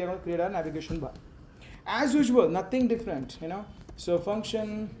is where we are going to create our navigation bar. As usual, nothing different, you know. So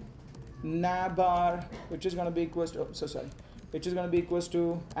function navbar, which is going to be equals to, which is going to be equals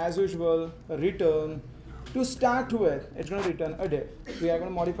to, as usual, return. To start with, it's going to return a div. We are going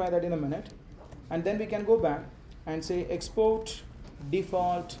to modify that in a minute. And then we can go back and say export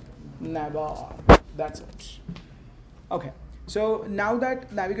default navbar. That's it. Okay. So now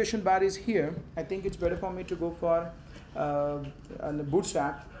that navigation bar is here, I think it's better for me to go for the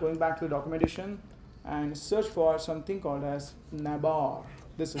Bootstrap, going back to the documentation and search for something called as navbar.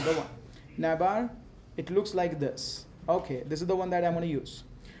 This is the one. Navbar, it looks like this. Okay, this is the one that I'm going to use.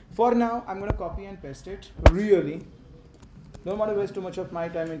 For now, I'm going to copy and paste it. Really, don't want to waste too much of my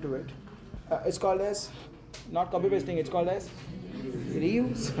time into it. It's called as, not copy pasting, it's called as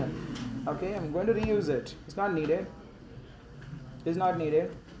reuse. Okay, I'm going to reuse it. It's not needed. It's not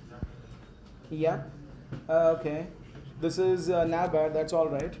needed. Yeah. Okay. This is navbar, that's all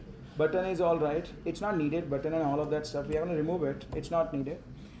right. Button is all right. It's not needed. Button and all of that stuff. We are going to remove it. It's not needed.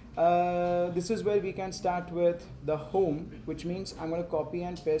 This is where we can start with the home, which means I'm going to copy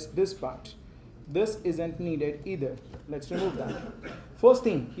and paste this part. This isn't needed either. Let's remove that. First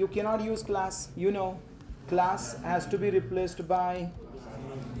thing, you cannot use class. You know, class has to be replaced by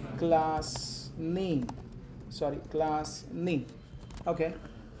class name. Sorry, class name. Okay,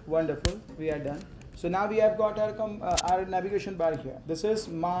 wonderful. We are done. So now we have got our navigation bar here. This is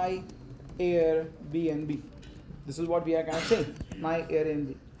my Airbnb. This is what we are kind of saying. My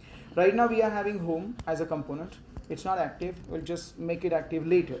Airbnb. Right now we are having home as a component. It's not active. We'll just make it active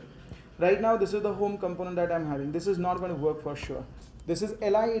later. Right now this is the home component that I'm having. This is not going to work for sure. This is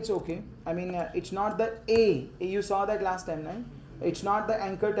li. It's okay. I mean, it's not the a. You saw that last time, right? It's not the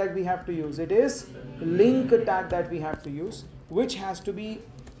anchor tag we have to use. It is link tag that we have to use, which has to be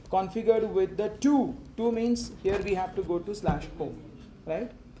configured with the to. To means here we have to go to /home,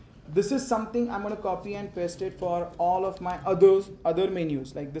 right? This is something I'm going to copy and paste it for all of my other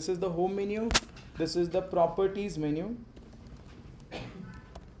menus. Like this is the home menu. This is the properties menu.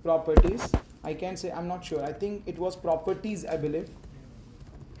 Properties. I can say, I'm not sure. I think it was properties, I believe.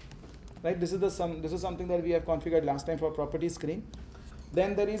 Right? This is something that we have configured last time for properties screen.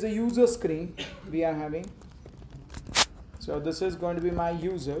 Then there is a user screen we are having. So this is going to be my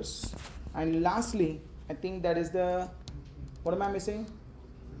users. And lastly, I think that is the, what am I missing?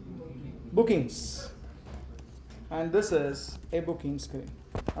 Bookings. And this is a booking screen.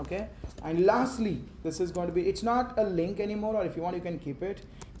 Okay. And lastly, this is going to be, it's not a link anymore, or if you want, you can keep it.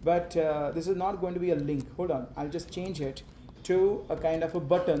 But this is not going to be a link. Hold on. I'll just change it to a kind of a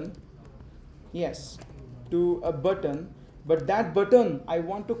button. Yes, to a button. But that button, I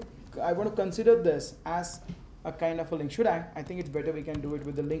want to consider this as a kind of a link. Should I? I think it's better we can do it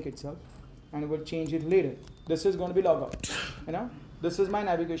with the link itself, and we'll change it later. This is going to be logout. You know, this is my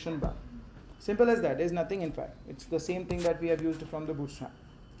navigation bar. Simple as that. There's nothing in fact. It's the same thing that we have used from the Bootstrap.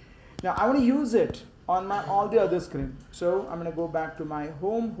 Now I want to use it on my all the other screen. So I'm going to go back to my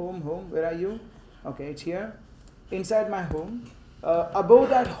home. Where are you? Okay, it's here. Inside my home. Above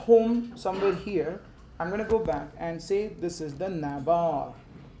that home, somewhere here, I'm going to go back and say this is the navbar.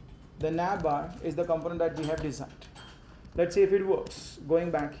 The navbar is the component that we have designed. Let's see if it works.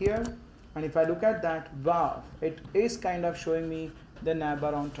 Going back here, and if I look at that, wow, it is kind of showing me the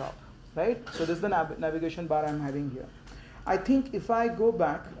navbar on top, right? So this is the navigation bar I'm having here. I think if I go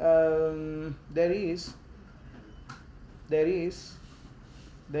back, here it is. There is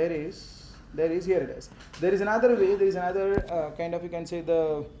another way, there is another kind of, you can say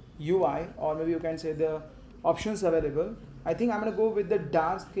the UI, or maybe you can say the options available. I think I'm going to go with the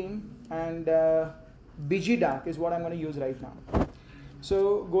dark scheme, and BG dark is what I'm going to use right now.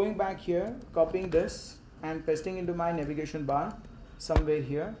 So going back here, copying this and pasting into my navigation bar somewhere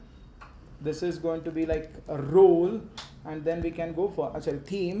here. This is going to be like a role, and then we can go for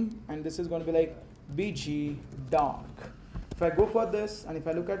theme, and this is going to be like BG dark. If I go for this, and if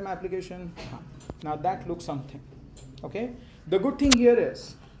I look at my application, now that looks something. Okay. The good thing here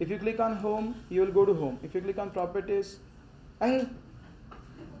is, if you click on home, you will go to home. If you click on properties, where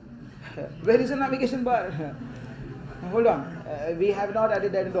is the navigation bar? Hold on, we have not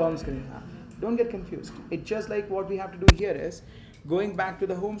added that in the home screen. Don't get confused. It's just like what we have to do here is going back to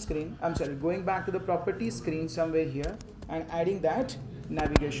the home screen, going back to the properties screen somewhere here and adding that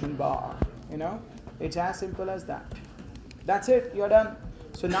navigation bar. You know, it's as simple as that. That's it, you're done.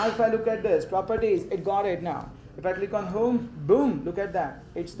 So now if I look at this, properties, it got it now. If I click on home, boom, look at that.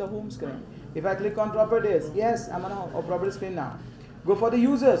 It's the home screen. If I click on properties, yes, I'm on a property screen now. Go for the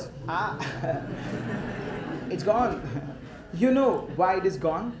users. It's gone. You know why it is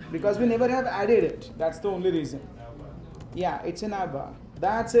gone? Because we never have added it. That's the only reason. Yeah, it's in navbar.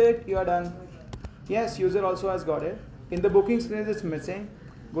 That's it, you're done. Yes, user also has got it. In the booking screen, it's missing.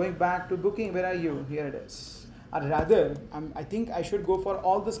 Going back to booking, where are you? Here it is. Or rather, I think I should go for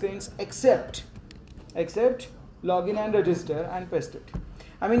all the screens except login and register and paste it.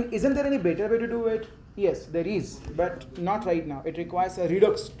 I mean, isn't there any better way to do it? Yes, there is, but not right now. It requires a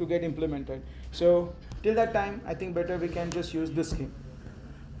Redux to get implemented. So till that time, I think better we can just use this scheme.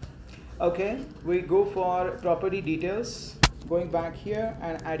 Okay, we go for property details. Going back here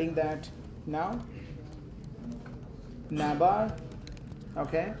and adding that now. Navbar.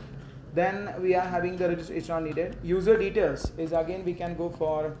 Okay. Then we are having the register, it's not needed. User details is again we can go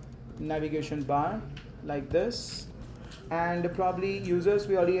for navigation bar like this. And probably users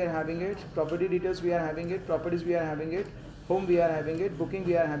we already are having it. Property details we are having it. Properties we are having it. Home we are having it. Booking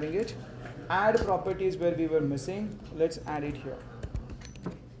we are having it. Add properties where we were missing. Let's add it here.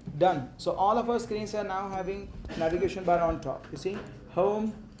 Done. So all of our screens are now having navigation bar on top. You see,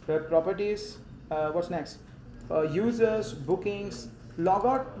 home, properties. What's next? Users, bookings.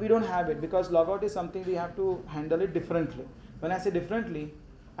 Logout, we don't have it because logout is something we have to handle it differently. When I say differently,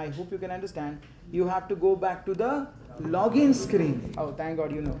 I hope you can understand. You have to go back to the login screen. Oh, thank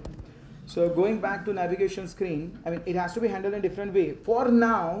God you know. So going back to navigation screen, I mean, it has to be handled in a different way. For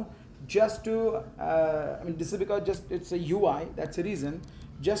now, just to, I mean, this is because just it's a UI. That's the reason.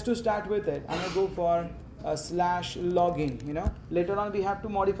 Just to start with it, I'm gonna go for /login. You know, later on we have to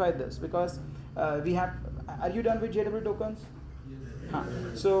modify this because we have. Are you done with JW tokens?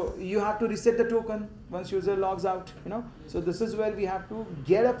 So you have to reset the token once user logs out, you know. So this is where we have to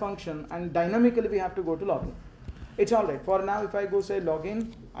get a function and dynamically we have to go to login. It's all right. For now, if I go say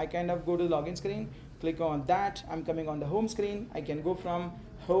login, I kind of go to the login screen, click on that. I'm coming on the home screen. I can go from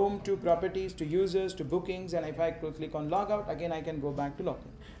home to properties to users to bookings. And if I click on logout, again, I can go back to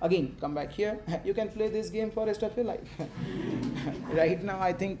login. Again, come back here. You can play this game for the rest of your life. Right now,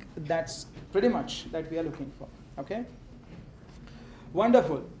 I think that's pretty much that we are looking for. Okay.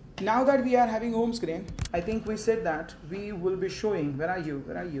 Wonderful. Now that we are having home screen, I think we said that we will be showing, where are you?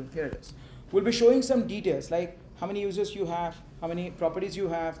 Where are you? Here it is. We'll be showing some details like how many users you have, how many properties you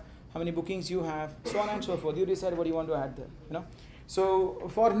have, how many bookings you have, so on and so forth. You decide what you want to add there, you know. So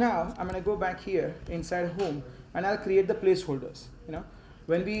for now, I'm going to go back here inside home and I'll create the placeholders, you know.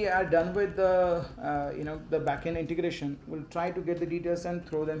 When we are done with the, the backend integration, we'll try to get the details and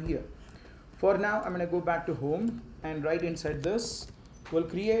throw them here. For now, I'm going to go back to home and right inside this, we'll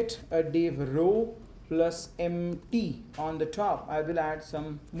create a div row plus empty on the top. I will add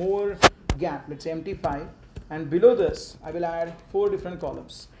some more gap, let's say empty 5, and below this I will add 4 different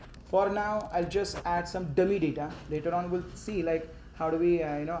columns. For now, I'll just add some dummy data. Later on we'll see like how do we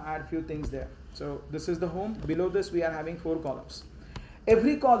add few things there. So this is the home. Below this we are having 4 columns.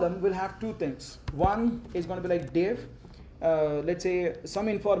 Every column will have 2 things. One is going to be like div, let's say some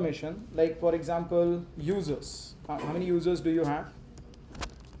information like for example users. How many users do you have?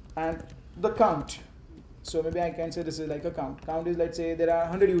 And the count. So maybe I can say this is like a count. Count is, let's say there are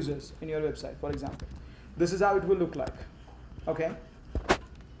 100 users in your website, for example. This is how it will look like. Okay.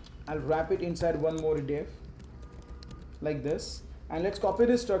 I'll wrap it inside one more div like this. And let's copy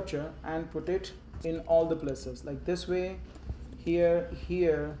this structure and put it in all the places like this way, here,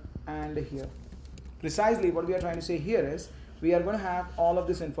 here, and here. Precisely what we are trying to say here is we are going to have all of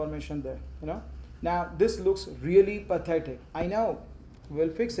this information there, you know. Now this looks really pathetic. I know. We'll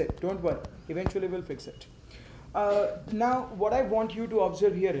fix it. Don't worry. Eventually we'll fix it. Now what I want you to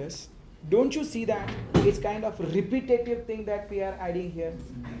observe here is, don't you see that it's kind of repetitive thing that we are adding here?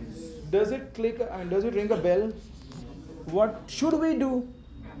 Does it click? I mean, does it ring a bell? What should we do?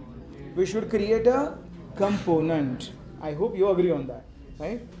 We should create a component. I hope you agree on that,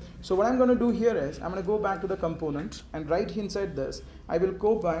 right? So what I'm going to do here is I'm going to go back to the component and right inside this, I will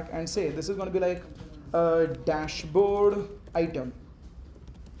go back and say this is going to be like a dashboard item.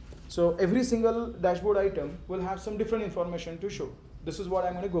 So every single dashboard item will have some different information to show. This is what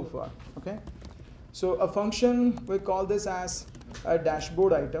I'm going to go for. Okay. So a function, we call this as a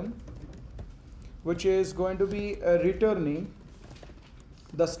dashboard item, which is going to be returning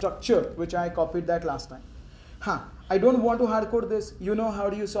the structure which I copied that last time. I don't want to hardcode this. You know how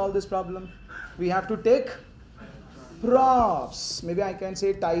do you solve this problem? We have to take props. Maybe I can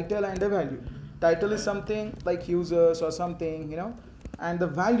say title and a value. Title is something like users or something, you know, and the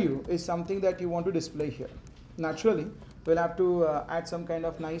value is something that you want to display here. Naturally, we'll have to add some kind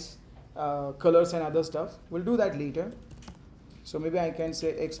of nice colors and other stuff. We'll do that later. So maybe I can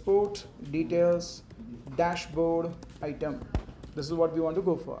say export details dashboard item. This is what we want to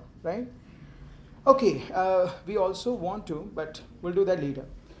go for, right? Okay, we also want to, but we'll do that later.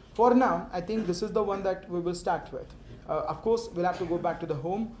 For now, I think this is the one that we will start with. Of course, we'll have to go back to the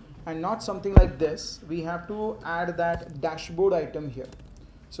home and not something like this. We have to add that dashboard item here.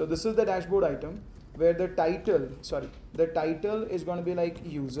 So this is the dashboard item where the title is going to be like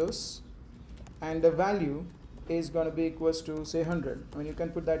users and the value is going to be equals to say 100. I mean, you can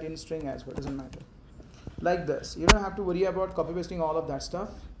put that in string as well, doesn't matter. Like this. You don't have to worry about copy pasting all of that stuff.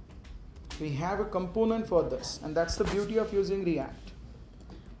 We have a component for this, and that's the beauty of using React.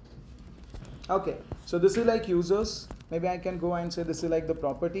 Okay, so this is like users. Maybe I can go and say this is like the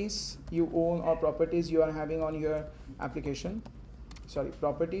properties you own or properties you are having on your application. Sorry,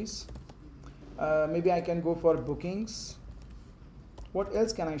 properties. Maybe I can go for bookings. What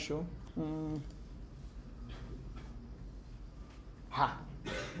else can I show?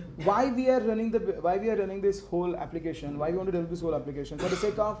 Why we are running this whole application? Why we want to develop this whole application? For the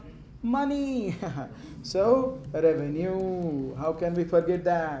sake of money. So revenue, how can we forget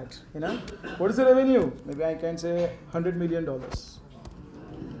that? You know, what is the revenue? Maybe I can say $100 million.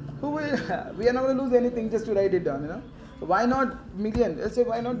 Who will? We are not going to lose anything just to write it down. You know, why not million? Let's say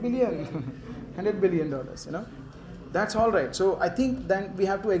why not billion? $100 billion. You know, that's all right. So I think then we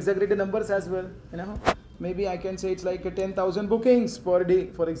have to exaggerate the numbers as well. You know, maybe I can say it's like 10,000 bookings per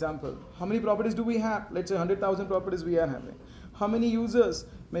day, for example. How many properties do we have? Let's say 100,000 properties we are having. How many users?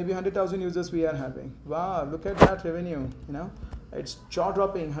 Maybe 100,000 users we are having. Wow, look at that revenue, you know. It's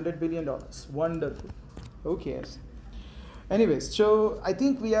jaw-dropping, $100 billion. Wonderful. Who cares? Anyways, so I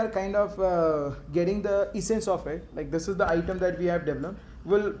think we are kind of getting the essence of it. Like this is the item that we have developed.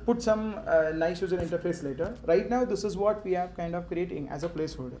 We'll put some nice user interface later. Right now, this is what we are kind of creating as a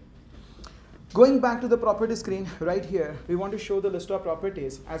placeholder. Going back to the property screen right here, we want to show the list of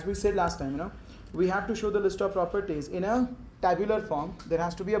properties. As we said last time, you know, we have to show the list of properties in a tabular form. There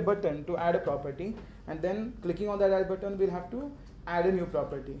has to be a button to add a property, and then clicking on that add button, we'll have to add a new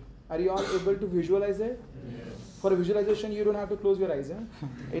property. Are you all able to visualize it? Yes. For a visualization, you don't have to close your eyes.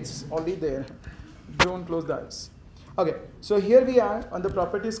 It's already there. Don't close the eyes. Okay, so here we are on the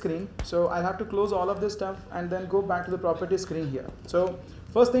property screen. So I'll have to close all of this stuff and then go back to the property screen here. So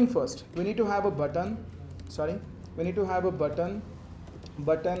first thing first, we need to have a button. We need to have a button.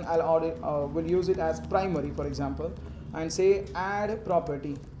 We'll use it as primary, for example, and say add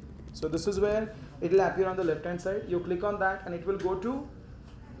property. So this is where it will appear on the left hand side. You click on that and it will go to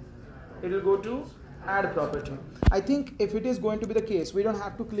add property. I think if it is going to be the case, we don't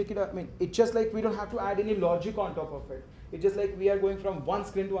have to click it. I mean, it's just like we don't have to add any logic on top of it. It's just like we are going from one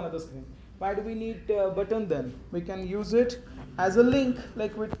screen to another screen. Why do we need a button then? We can use it as a link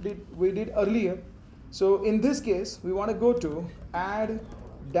like we did earlier. So in this case, we want to go to add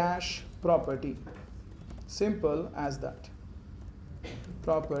dash property. Simple as that.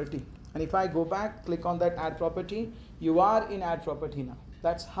 Property. And if I go back, click on that add property, you are in add property now.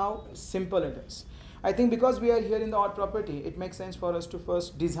 That's how simple it is. I think because we are here in the add property, it makes sense for us to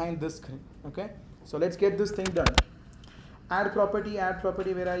first design this screen. Okay. So let's get this thing done. Add property,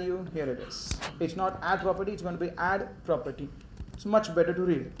 where are you? Here it is. It's not add property, it's going to be add property. It's much better to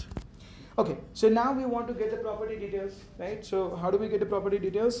read it. Okay, so now we want to get the property details, right? So how do we get the property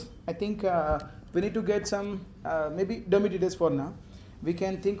details? I think we need to get some maybe dummy details for now. We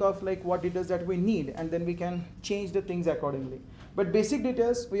can think of like what details that we need, and then we can change the things accordingly. But basic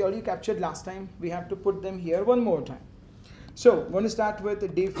details we already captured last time. We have to put them here one more time. So I'm going to start with the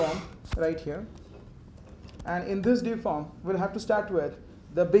div form right here. And in this div form, we'll have to start with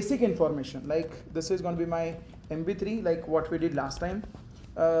the basic information. Like this is going to be my MB3, like what we did last time.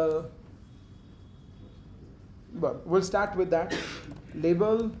 Well, we'll start with that.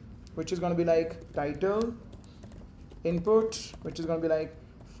 Label, which is going to be like title. Input, which is going to be like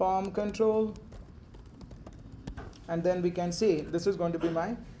form control. And then we can say this is going to be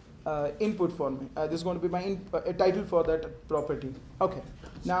my input for me. This is going to be my title for that property. Okay.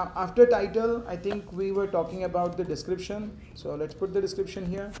 Now after title, I think we were talking about the description. So let's put the description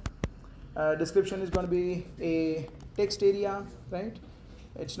here. Description is going to be a text area, right?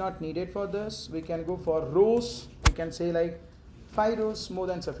 It's not needed for this. We can go for rows. We can say like 5 rows more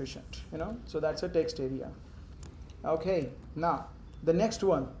than sufficient, you know. So that's a text area. Okay. Now the next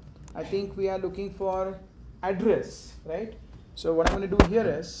one, I think we are looking for address, right? So what I'm going to do here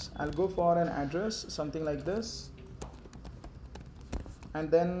is I'll go for an address, something like this,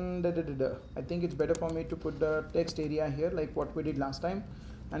 and then I think it's better for me to put the text area here like what we did last time,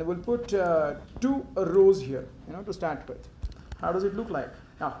 and we'll put 2 rows here, to start with. How does it look like?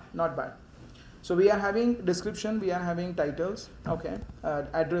 Not bad. So we are having description, we are having titles, okay,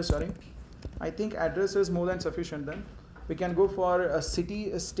 address, sorry. I think address is more than sufficient then. We can go for a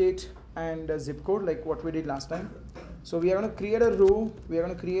city, a state, and a zip code like what we did last time. So we are going to create a row, we are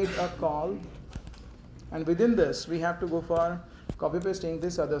going to create a call, and within this we have to go for copy pasting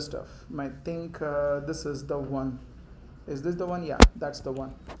this other stuff. I think this is the one. Is this the one? Yeah, that's the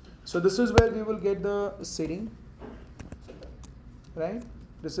one. So this is where we will get the city, right?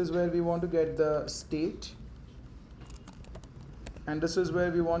 This is where we want to get the state, and this is where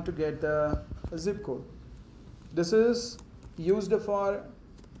we want to get the zip code. This is used for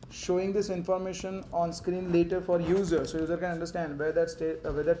showing this information on screen later for user, so user can understand where that state,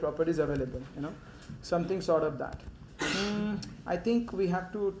 where that property is available, something sort of that. I think we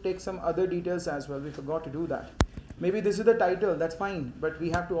have to take some other details as well. We forgot to do that. Maybe this is the title, that's fine, but we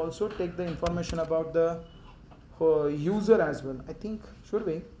have to also take the information about the user as well. I think, should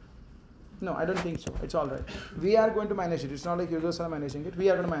we? No, I don't think so. It's all right. We are going to manage it. It's not like users are managing it. We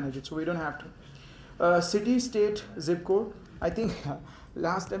are going to manage it, so we don't have to. City, state, zip code. I think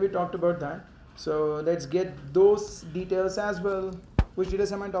last time we talked about that. So let's get those details as well. Which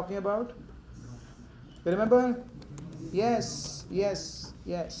details am I talking about? You remember? Yes, yes,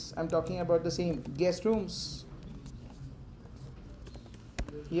 yes. I'm talking about the same. Guest rooms.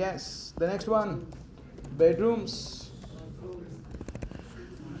 Yes. The next one. Bedrooms.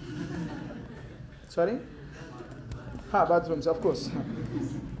 Sorry? Bathrooms, of course.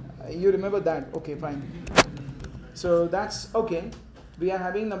 You remember that. Okay, fine. So that's okay. We are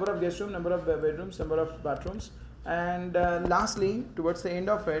having number of guest rooms, number of bedrooms, number of bathrooms. And lastly, towards the end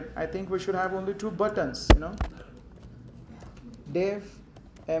of it, I think we should have only 2 buttons, Dev,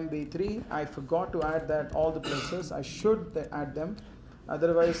 MB3. I forgot to add that all the places. I should add them.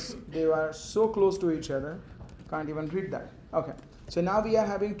 Otherwise, they are so close to each other. Can't even read that. Okay. So now we are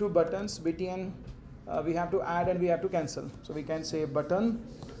having 2 buttons, BTN. We have to add and we have to cancel. So we can say button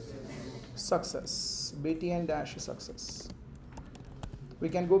success, BTN dash success. We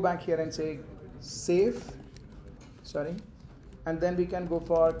can go back here and say save, sorry, and then we can go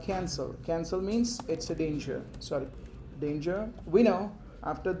for cancel. Cancel means it's a danger, sorry, danger. We know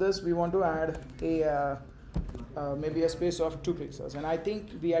after this we want to add a maybe a space of 2 pixels, and I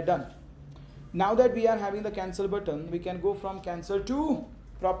think we are done. Now that we are having the cancel button, we can go from cancel to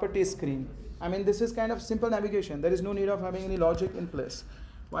property screen. I mean, this is kind of simple navigation. There is no need of having any logic in place.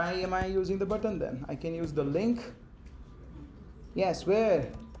 Why am I using the button then? I can use the link. Yes,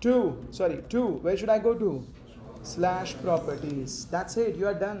 where? To, where should I go to? / properties. That's it, you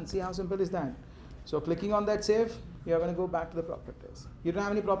are done. See how simple is that? So clicking on that save, you are going to go back to the properties. You don't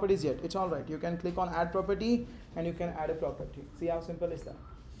have any properties yet. It's all right. You can click on add property and you can add a property. See how simple is that?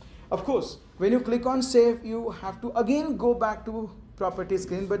 Of course, when you click on save, you have to again go back to property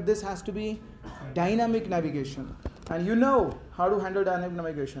screen, but this has to be dynamic navigation. And you know how to handle dynamic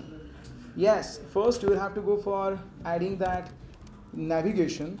navigation. Yes, first you will have to go for adding that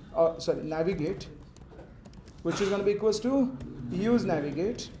navigate, which is going to be equals to use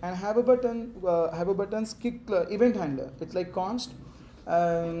navigate, and have a button, kick event handler. It's like const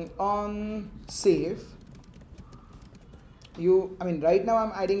on save. Right now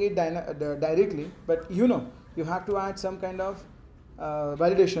I'm adding it directly, but you have to add some kind of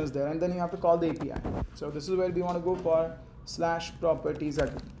validations there, and then you have to call the API. So this is where we want to go for / properties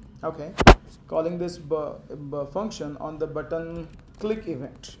again. Okay, calling this function on the button click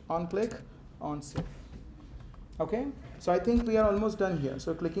event, on click, on save. Okay, so I think we are almost done here.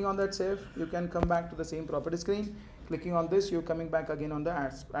 So clicking on that save, you can come back to the same property screen. Clicking on this, you're coming back again on the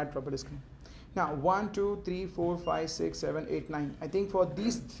add property screen. Now 1, 2, 3, 4, 5, 6, 7, 8, 9. I think for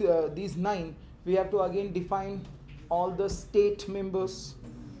these 9, we have to again define all the state members.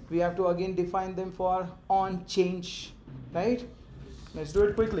 We have to again define them for on change, right? Let's do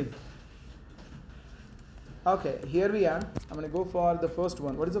it quickly. Okay, here we are. I'm going to go for the first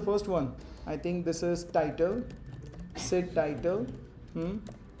one. What is the first one? I think this is title. Set title.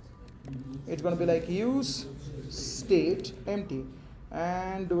 It's going to be like use state empty,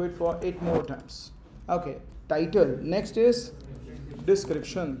 and do it for 8 more times. Okay, title. Next is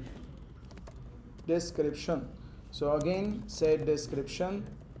description. So again, set description.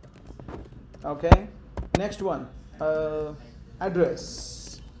 Okay, next one,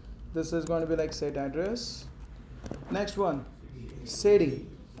 address. This is going to be like set address. Next one, city.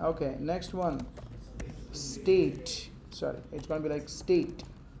 Okay, next one, state. Sorry, it's going to be like state.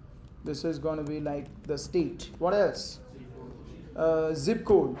 This is going to be like the state. What else? Zip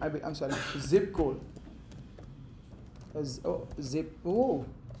code. I'm sorry, zip code. Zip code.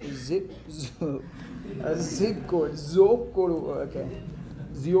 Zip code. Okay.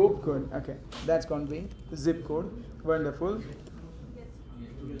 Zip code. Okay. That's going to be zip code. Wonderful.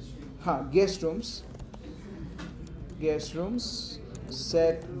 Guest rooms. Guest rooms.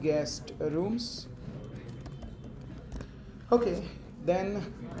 Set guest rooms. Okay. Then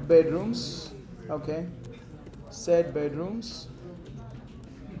bedrooms. Okay. Set bedrooms.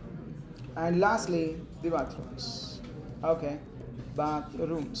 And lastly, the bathrooms. Okay.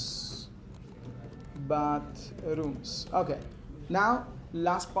 Bathrooms. Okay. Now,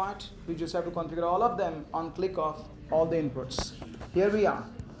 last part, we just have to configure all of them on click of all the inputs. Here we are.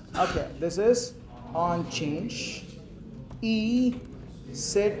 Okay. This is on change. E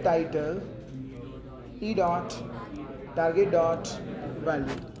set title. E dot target dot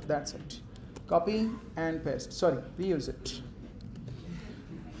value. That's it. Copy and paste. Sorry, reuse it.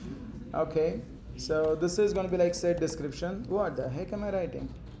 Okay. So this is going to be like set description. What the heck am I writing?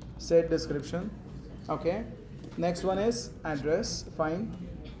 Set description. Okay. Next one is address. Fine.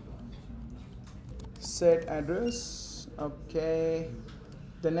 Set address. Okay.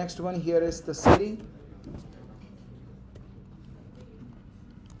 The next one here is the city.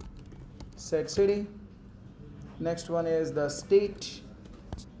 Set city. Next one is the state.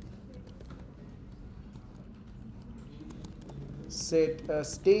 Set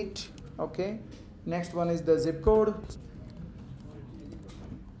state. Okay. Next one is the zip code.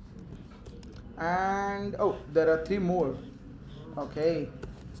 And there are 3 more. Okay,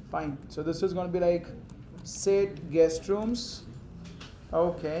 fine. So this is going to be like set guest rooms.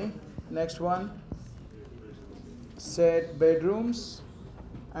 Okay. Next one, set bedrooms.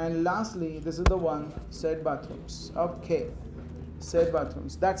 And lastly, this is the one, set bathrooms. Okay, set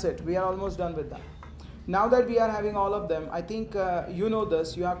bathrooms. That's it. We are almost done with that. Now that we are having all of them, I think you know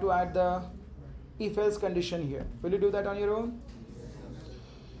this. You have to add the if-else condition here. Will you do that on your own?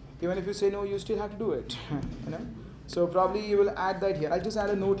 Even if you say no, you still have to do it. You know. So probably you will add that here. I'll just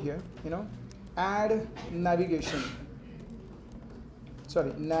add a note here. You know, add navigation.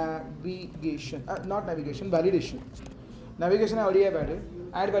 Sorry, navigation. Not navigation. Validation. Navigation I already have added.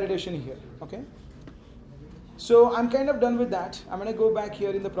 Add validation here. Okay. So I'm kind of done with that. I'm going to go back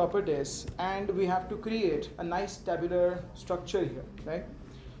here in the properties, and we have to create a nice tabular structure here, right?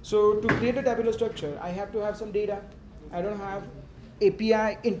 So to create a tabular structure, I have to have some data. I don't have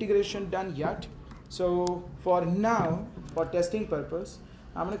API integration done yet. So for now, for testing purpose,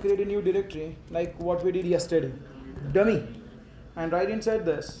 I'm going to create a new directory like what we did yesterday, dummy. And right inside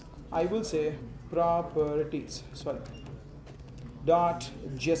this, I will say properties. Sorry.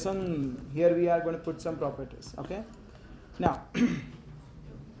 .json. Here we are going to put some properties. Okay. Now,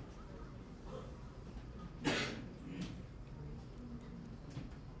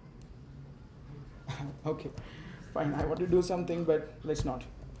 okay, fine. I want to do something, but let's not.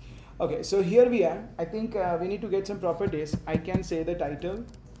 Okay, so here we are. I think we need to get some properties. I can say the title,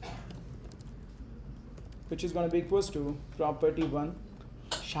 which is going to be equals to property1.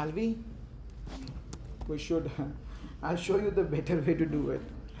 Shall we? We should. I'll show you the better way to do it.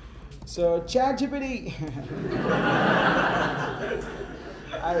 So ChatGPT.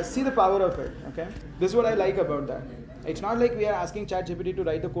 I see the power of it. Okay, this is what I like about that. It's not like we are asking ChatGPT to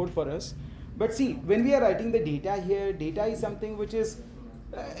write the code for us, but see, when we are writing the data here, data is something which is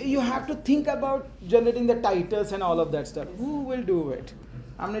you have to think about generating the titles and all of that stuff. Who will do it?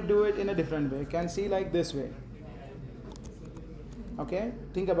 I'm going to do it in a different way. You can see like this way. Okay,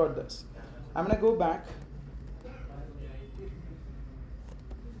 think about this. I'm going to go back.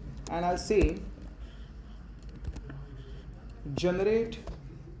 And I'll say generate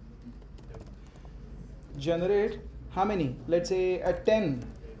how many? Let's say a 10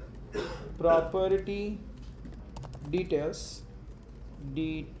 property details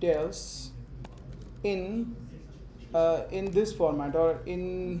in this format or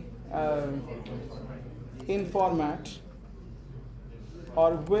in format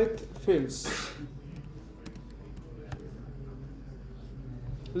or with fields.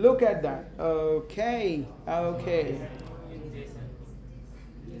 Look at that. Okay.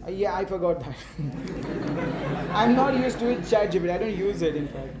 Yeah, I forgot that. I'm not used to it, ChatGPT. I don't use it, in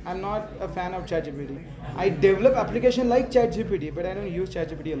fact. I'm not a fan of ChatGPT. I develop application like ChatGPT, but I don't use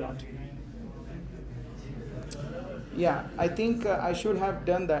ChatGPT a lot. Yeah, I think I should have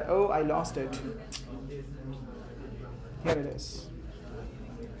done that. Oh, I lost it. Here it is.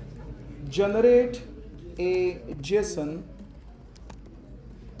 Generate a JSON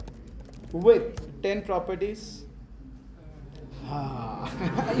with 10 properties.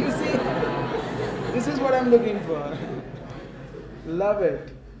 You see, this is what I'm looking for. Love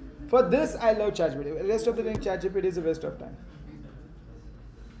it. For this, I love ChatGPT. The rest of the thing, ChatGPT is a waste of time.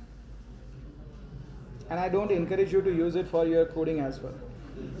 And I don't encourage you to use it for your coding as well.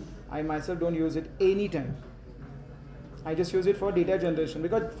 I myself don't use it anytime. I just use it for data generation,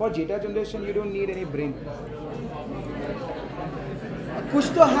 because for data generation you don't need any brain. कुछ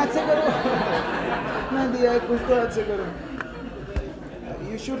तो हाथ से करो ना दिया कुछ तो हाथ से करो.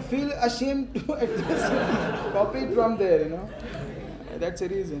 You should feel ashamed to just copy it from there, you know. That's the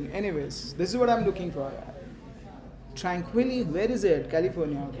reason. Anyways, this is what I'm looking for. Tranquilly, where is it?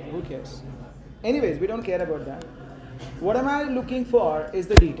 California. Okay, who cares? Anyways, we don't care about that. What am I looking for is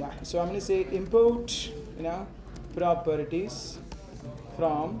the data. So I'm going to say import, you know, properties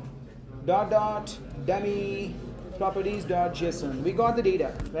from dummy properties.json. We got the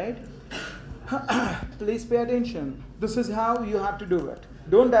data, right? Please pay attention. This is how you have to do it.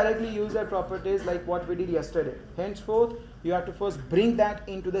 Don't directly use that properties like what we did yesterday. Henceforth, you have to first bring that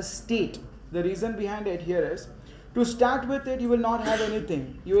into the state. The reason behind it here is, to start with it, you will not have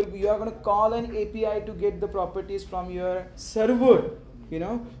anything. You are going to call an API to get the properties from your server, you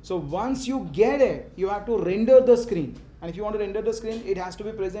know. So once you get it, you have to render the screen. And if you want to render the screen, it has to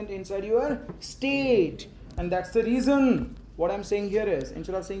be present inside your state. And that's the reason what I'm saying here is,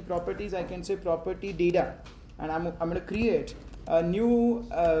 instead of saying properties, I can say property data. And I'm going to create a new,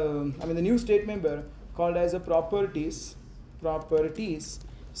 the new state member called as a properties,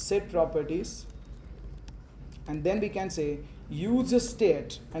 set properties. And then we can say use a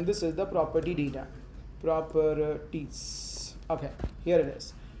state, and this is the property data, properties. Okay, here it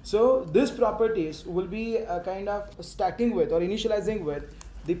is. So this properties will be kind of starting with or initializing with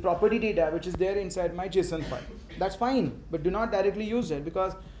the property data which is there inside my JSON file. That's fine, but do not directly use it,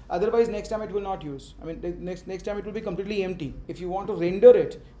 because otherwise next time it will not use. I mean, next time it will be completely empty. If you want to render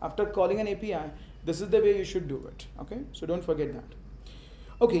it after calling an API, this is the way you should do it. Okay, so don't forget that.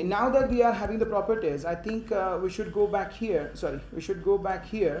 Okay, now that we are having the properties, I think we should go back here. We should go back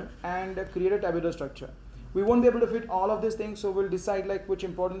here and create a tabular structure. We won't be able to fit all of these things, so we'll decide like which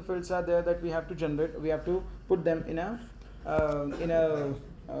important fields are there that we have to generate. We have to put them in a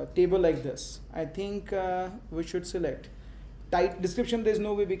table like this. I think we should select description. There's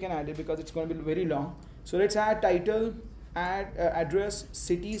no way we can add it because it's going to be very long. So let's add title, add address,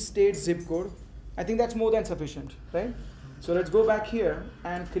 city, state, zip code. I think that's more than sufficient, right? So let's go back here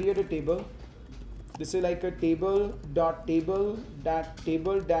and create a table. This is like a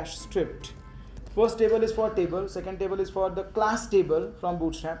table.table-stripped. First table is for table, second table is for the class table from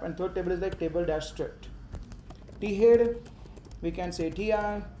Bootstrap, and third table is like table-stripped. T-head, we can say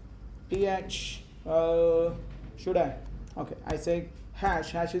tr, th, should I? Okay, I say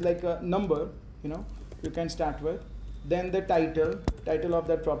hash is like a number, you know, you can start with. Then the title of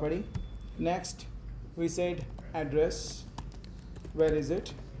that property. Next, we said address. Where is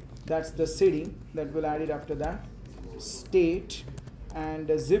it? That's the city, that will add it after that. State and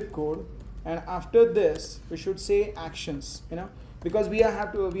the zip code. And after this, we should say actions, you know, because we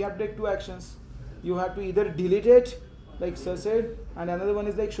have to take two actions. You have to either delete it, like Sir said, and another one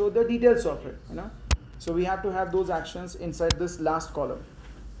is like show the details of it, you know. So we have to have those actions inside this last column.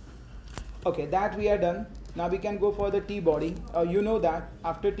 Okay, that we are done. Now we can go for the T body. You know that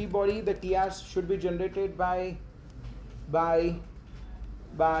after T body, the TRs should be generated by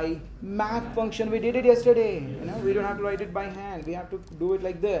map function. We did it yesterday, you know. We don't have to write it by hand. We have to do it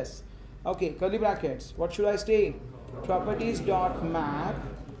like this. Okay, curly brackets. What should I say? Properties.map.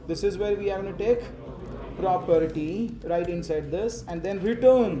 This is where we are going to take property right inside this, and then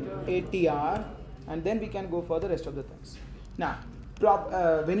return ATR, and then we can go for the rest of the things. Now,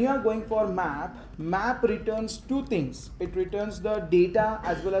 when you are going for map returns two things. It returns the data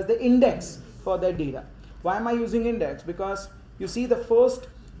as well as the index for that data. Why am I using index? Because you see the first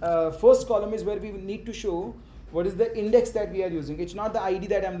column is where we need to show what is the index that we are using. It's not the ID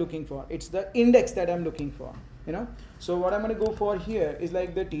that I'm looking for. It's the index that I'm looking for, you know. So what I'm going to go for here is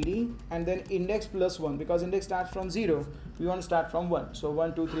like the TD and then index plus 1, because index starts from 0. We want to start from 1. So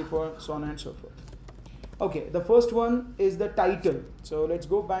 1, 2, 3, 4, so on and so forth. Okay, the first one is the title. So let's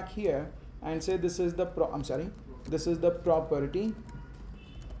go back here and say this is the this is the property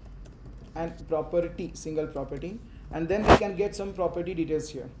and property, single property, and then we can get some property details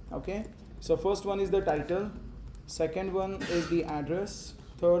here. Okay, so first one is the title, second one is the address,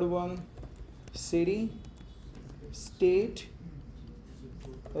 third one city, state,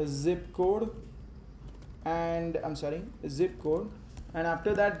 zip code, and zip code, and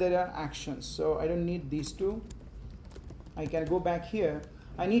after that there are actions. So I don't need these two. I can go back here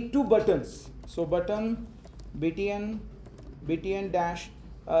I need two buttons. So button btn dash.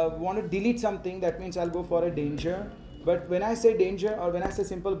 Want to delete something, that means I'll go for a danger. But when I say danger or when I say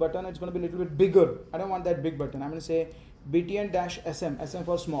simple button, it's going to be a little bit bigger. I don't want that big button. I'm going to say btn dash sm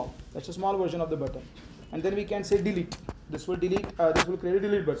for small. That's a small version of the button. And then we can say delete. This will delete. This will create a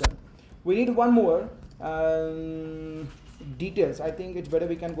delete button. We need one more details. I think it's better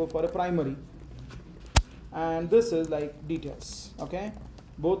we can go for a primary. And this is like details. Okay.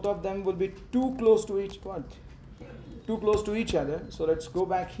 Both of them will be too close to each other. So let's go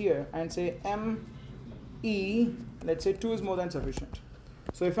back here and say ME. Let's say 2 is more than sufficient.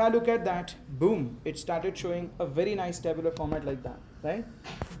 So if I look at that, boom, it started showing a very nice tabular format like that, right?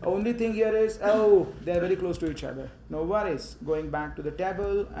 Only thing here is, oh, they're very close to each other. No worries. Going back to the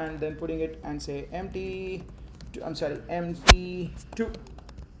table and then putting it and say empty. MT2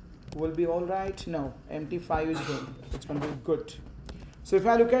 will be all right. No, MT5 is good. It's going to be good. So if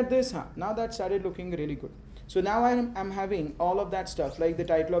I look at this, now that started looking really good. So now I'm having all of that stuff, like the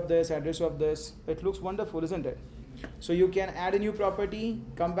title of this, address of this. It looks wonderful, isn't it? So you can add a new property,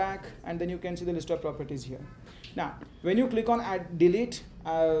 come back, and then you can see the list of properties here. Now, when you click on add delete,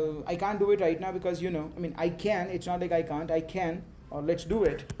 I can't do it right now because, you know, I mean, I can. It's not like I can't. I can, or let's do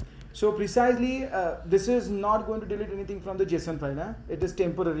it. So precisely, this is not going to delete anything from the JSON file. It is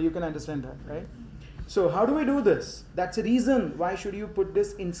temporary. You can understand that, right? So how do we do this? That's a reason why should you put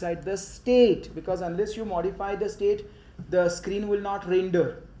this inside the state, because unless you modify the state, the screen will not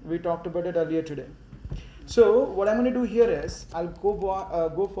render. We talked about it earlier today. So what I'm going to do here is I'll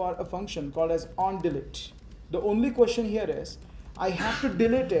go for a function called as onDelete. The only question here is I have to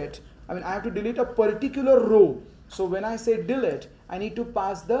delete it. I mean, I have to delete a particular row. So when I say delete, I need to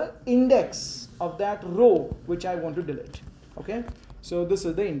pass the index of that row which I want to delete. Okay. So this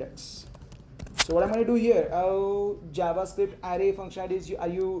is the index. So what I'm going to do here, JavaScript array functionalities, are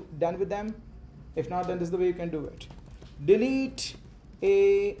you done with them? If not, then this is the way you can do it. Delete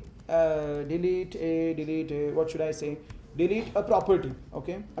a, what should I say? Delete a property,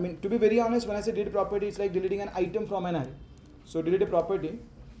 okay? I mean, to be very honest, when I say delete a property, it's like deleting an item from an array. So delete a property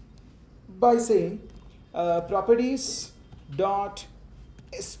by saying properties dot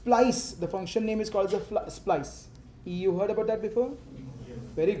splice. The function name is called the splice. You heard about that before?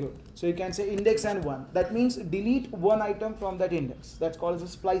 Very good. So you can say index and 1. That means delete one item from that index. That's called as a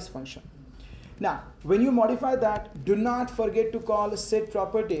splice function. Now, when you modify that, do not forget to call set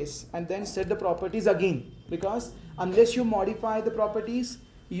properties and then set the properties again, because unless you modify the properties,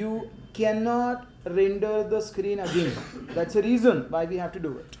 you cannot render the screen again. That's the reason why we have to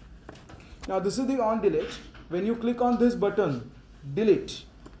do it. Now, this is the onDelete. When you click on this button, delete.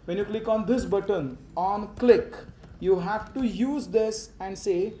 When you click on this button, onClick, you have to use this and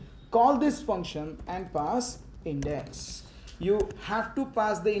say call this function and pass index. You have to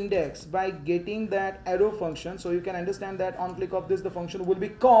pass the index by getting that arrow function, so you can understand that on click of this the function will be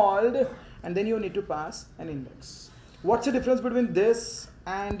called, and then you need to pass an index. What's the difference between this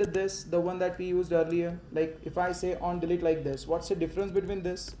and this, the one that we used earlier? Like if I say onDelete like this, what's the difference between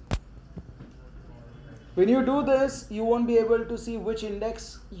this? When you do this, you won't be able to see which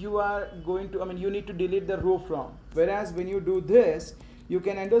index you are going to, I mean, you need to delete the row from. Whereas when you do this, you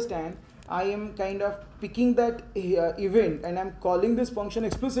can understand I am kind of picking that event and I'm calling this function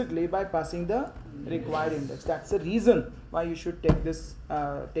explicitly by passing the required index. That's the reason why you should take this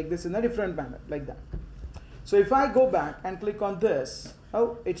in a different manner like that. So if I go back and click on this,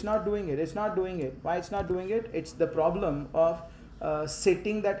 oh, it's not doing it. It's not doing it. Why it's not doing it? It's the problem of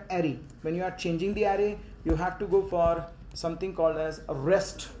setting that array. When you are changing the array, you have to go for something called as a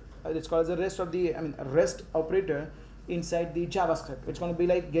REST. It's called as a REST of the, REST operator inside the JavaScript. It's going to be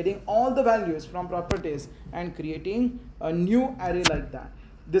like getting all the values from properties and creating a new array like that.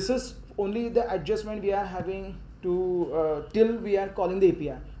 This is only the adjustment we are having to till we are calling the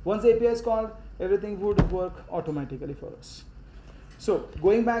API. Once the API is called, everything would work automatically for us. So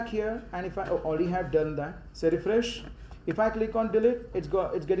going back here, and if I already have done that, say refresh. If I click on delete, it's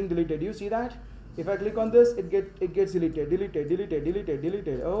getting deleted. You see that? If I click on this, it gets deleted.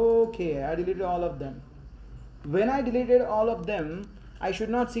 Okay, I deleted all of them. When I deleted all of them, I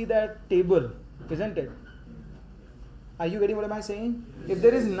should not see that table, isn't it? Are you getting what am I saying? If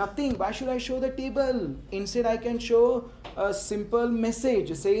there is nothing, why should I show the table? Instead, I can show a simple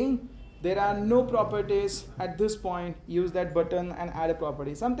message saying there are no properties at this point. Use that button and add a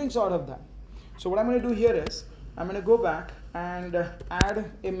property. Something sort of that. So what I'm going to do here is I'm going to go back and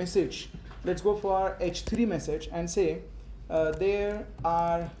add a message. Let's go for H3 message and say there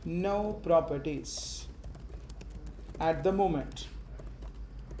are no properties at the moment.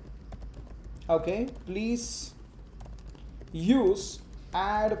 Okay, please use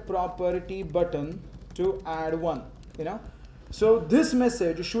add property button to add one, you know. So this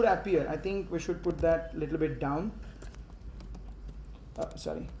message should appear. I think we should put that little bit down.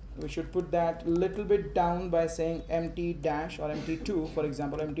 Sorry, we should put that little bit down by saying empty dash or empty2, for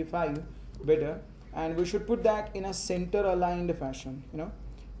example, empty5 better, and we should put that in a center aligned fashion, you know.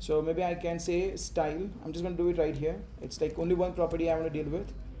 So maybe I can say style. I'm just going to do it right here. It's like only one property I want to deal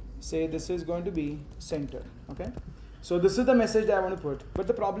with. Say this is going to be center. Okay. So this is the message that I want to put. But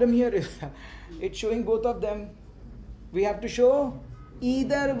the problem here is it's showing both of them. We have to show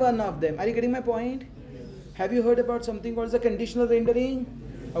either one of them. Are you getting my point? Have you heard about something called the conditional rendering?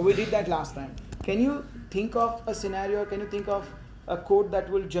 We did that last time. Can you think of a scenario? Can you think of a code that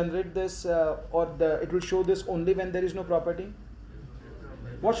will generate this it will show this only when there is no property?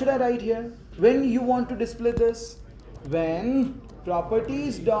 What should I write here? When you want to display this, when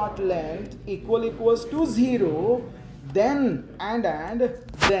properties dot length equals to 0, then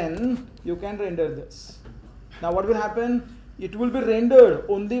then you can render this. Now what will happen? It will be rendered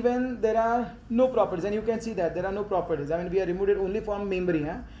only when there are no properties, and you can see that there are no properties. I mean, we have removed it only from memory.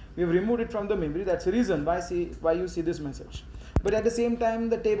 We have removed it from the memory. That's the reason why you see this message. But at the same time,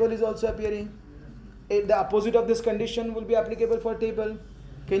 the table is also appearing. The opposite of this condition will be applicable for table.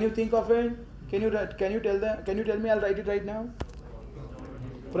 Can you think of it? Can you tell me? I'll write it right now.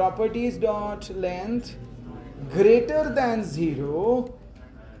 Properties dot length greater than 0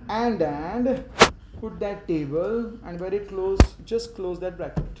 and put that table, and very close, just close that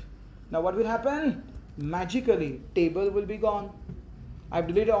bracket. Now what will happen? Magically table will be gone. I've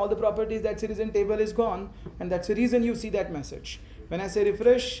deleted all the properties. That's the reason table is gone, and that's the reason you see that message. When I say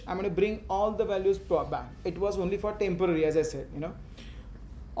refresh, I'm going to bring all the values back. It was only for temporary, as I said, you know.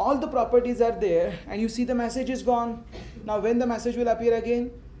 All the properties are there, and you see the message is gone. Now when the message will appear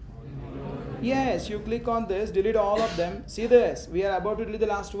again? Yes, you click on this, delete all of them. See this, we are about to delete the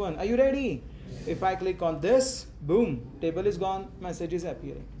last one. Are you ready? If I click on this, boom, table is gone, message is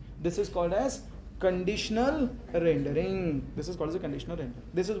appearing. This is called as conditional rendering. This is called as a conditional rendering.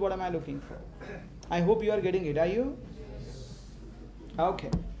 This is what am I looking for. I hope you are getting it. Are you?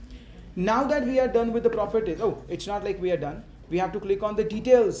 Okay. Now that we are done with the properties, it's not like we are done. We have to click on the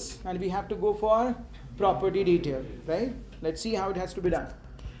details, and we have to go for property detail, right? Let's see how it has to be done.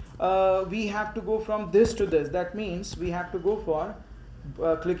 We have to go from this to this. That means we have to go for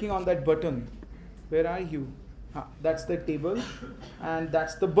clicking on that button. Where are you? That's the table, and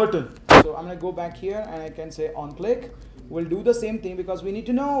that's the button. So I'm going to go back here, and I can say on click. We'll do the same thing because we need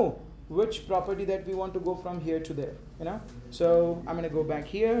to know which property that we want to go from here to there, you know. So I'm going to go back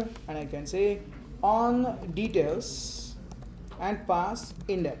here, and I can say on details and pass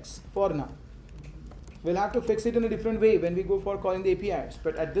index for now. We'll have to fix it in a different way when we go for calling the APIs,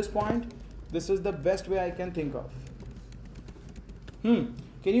 but at this point, this is the best way I can think of.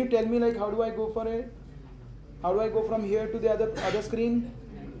 Can you tell me, like, how do I go for it? How do I go from here to the other screen?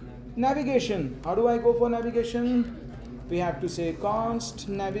 Navigation. How do I go for navigation? We have to say const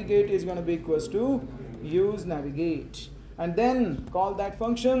navigate is going to be equals to use navigate, and then call that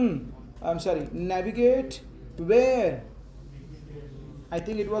function. Navigate where? I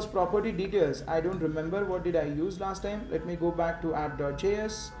think it was property details. I don't remember what did I use last time. Let me go back to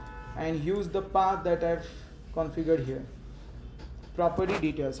app.js and use the path that I've configured here. Property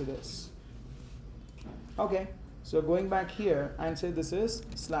details it is. Okay, so going back here and say this is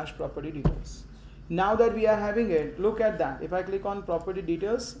 /property details. Now that we are having it, look at that. If I click on property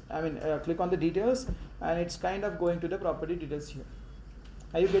details, click on the details, and it's kind of going to the property details here.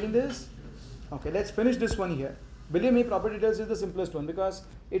 Are you getting this? Okay, let's finish this one here. Believe me, property details is the simplest one because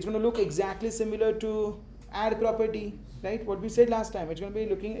it's going to look exactly similar to add property, right? What we said last time, it's going to be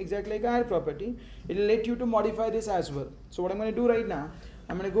looking exactly like add property. It will let you to modify this as well. So what I'm going to do right now,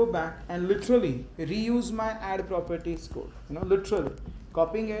 I'm going to go back and literally reuse my add properties code, literally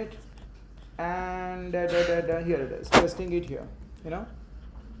copying it, and here it is, pasting it here,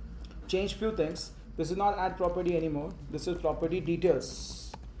 change few things. This is not add property anymore. This is property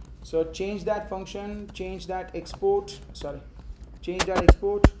details. So change that function, change that export,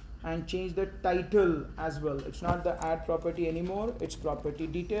 and change the title as well. It's not the add property anymore, it's property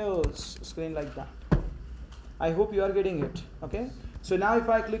details, screen like that. I hope you are getting it. Okay, so now if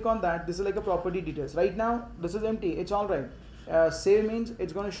I click on that, this is like a property details. Right now this is empty, it's all right. Save means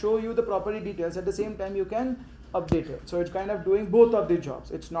it's going to show you the property details, at the same time you can update it. So it's kind of doing both of the jobs.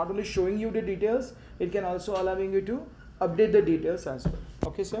 It's not only showing you the details, it can also allowing you to update the details as well.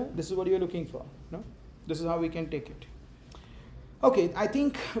 Okay, sir, this is what you're looking for. No, this is how we can take it. Okay, I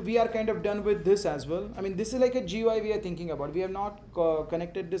think we are kind of done with this as well. I mean, this is like a GUI we are thinking about. We have not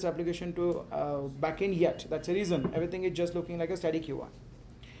connected this application to backend yet. That's the reason. Everything is just looking like a static UI.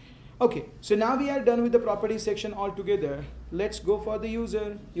 Okay, so now we are done with the properties section altogether. Let's go for the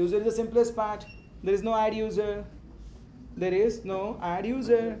user. User is the simplest part. There is no add user. There is no add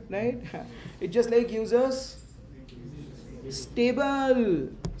user, right? It's just like users stable.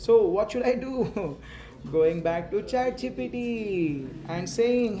 So what should I do? Going back to ChatGPT and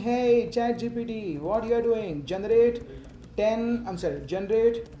saying, hey ChatGPT, what you are doing? Generate JSON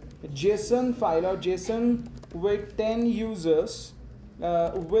file or JSON with 10 users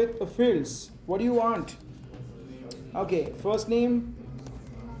with fields. What do you want? Okay, first name,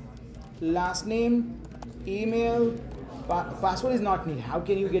 last name, email, password is not needed. How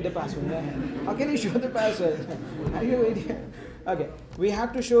can you get the password? How can you show the password? Are you idiot? Okay, we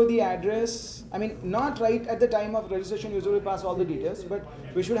have to show the address. I mean, not right at the time of registration, user will pass all the details, but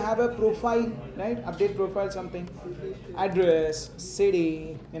we should have a profile, right? Update profile, something. Address,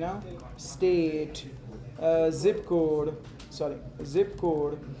 city, state, zip code.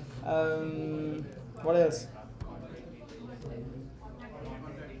 What else?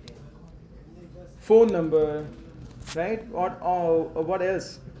 Phone number, right? What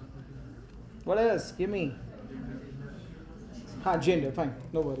else? What else? Give me. Gender, fine,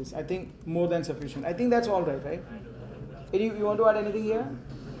 no worries. I think more than sufficient. I think that's all right? You want to add anything here?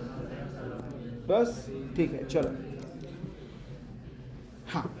 Bas? ठीक है, चलो.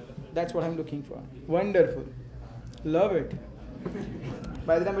 That's what I'm looking for. Wonderful. Love it.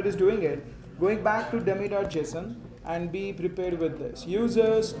 By the time it is doing it, going back to dummy.json and be prepared with this.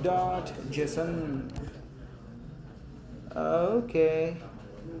 Users.json. Okay.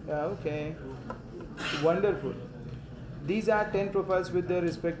 Wonderful. These are 10 profiles with their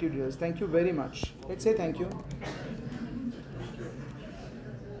respective details. Thank you very much. Let's say thank you.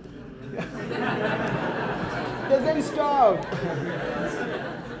 Doesn't stop.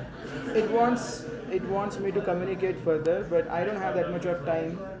 It wants me to communicate further, but I don't have that much of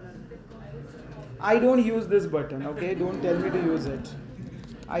time. I don't use this button, okay? Don't tell me to use it.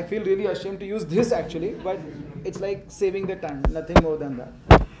 I feel really ashamed to use this actually, but it's like saving the time, nothing more than that.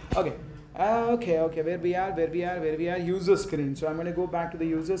 Okay. Okay, where we are, user screen. So I'm going to go back to the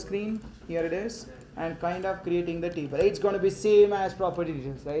user screen. Here it is, and kind of creating the table. It's going to be same as property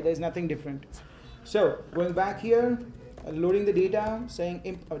details, right? There's nothing different. So going back here, loading the data,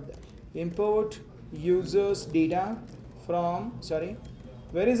 saying import users data from,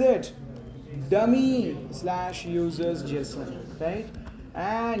 where is it? Dummy/users JSON, right?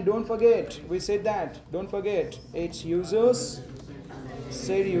 And don't forget, we said that, don't forget, it's users,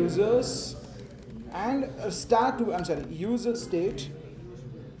 say users, and user state,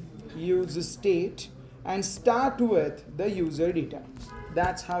 and start with the user data.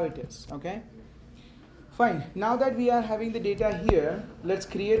 That's how it is, okay? Fine, now that we are having the data here, let's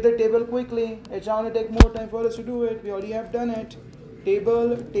create the table quickly. It's not going to take more time for us to do it. We already have done it.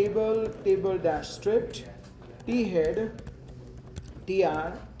 Table dash stripped, thead,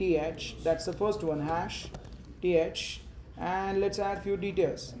 tr, th, that's the first one, hash, th, and let's add few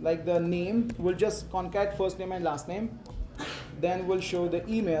details like the name. We'll just concat first name and last name. Then we'll show the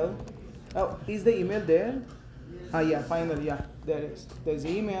email. Oh, is the email there? Yeah, finally, yeah, there is. There's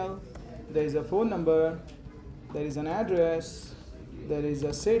email, there is a phone number, there is an address, there is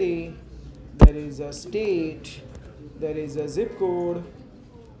a city, there is a state, there is a zip code.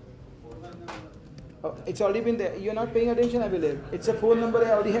 Oh, it's already been there. You're not paying attention, I believe. It's a phone number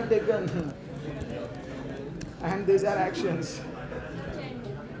I already have taken. And these are actions.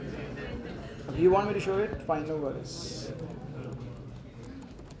 You want me to show it? Fine, no worries.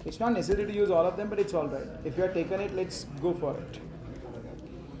 It's not necessary to use all of them, but it's alright. If you have taken it, let's go for it.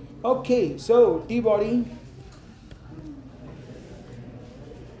 Okay, so T-body.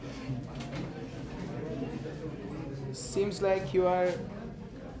 Seems like you are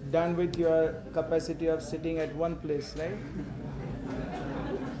done with your capacity of sitting at one place, right?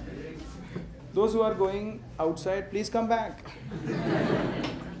 Those who are going outside, please come back.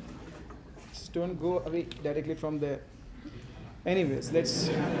 Just don't go away directly from there. Anyways, let's...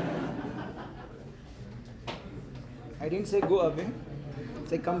 I didn't say go away,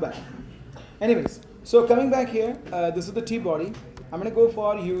 say come back. Anyways, so coming back here, this is the T-body. I'm going to go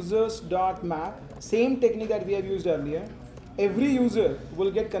for users.map. Same technique that we have used earlier. Every user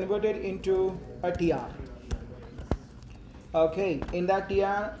will get converted into a TR. Okay, in that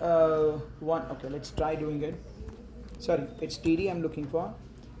TR, okay, let's try doing it. Sorry, it's TD I'm looking for.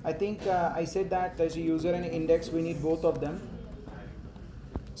 I think I said that there's a user and index, we need both of them.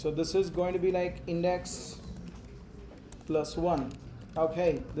 So this is going to be like index plus 1.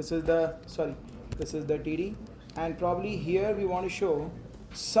 Okay, this is the TD, and probably here we want to show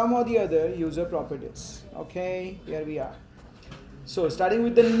some of the other user properties. Okay, here we are. So starting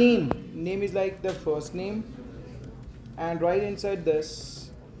with the name is like the first name, and right inside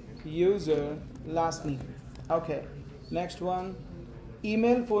this user last name. Okay, next one,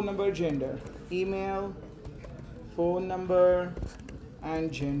 email, phone number, gender. Email, phone number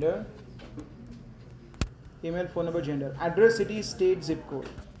and gender. Email, phone number, gender. Address, city, state, zip code.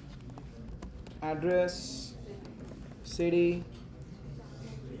 Address, city,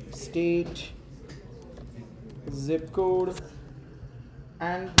 state, zip code,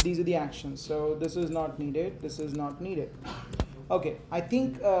 and these are the actions. So this is not needed, this is not needed. Okay, I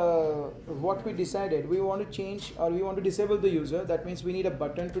think what we decided, we want to change, or we want to disable the user. That means we need a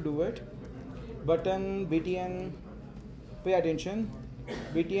button to do it. Button btn, pay attention,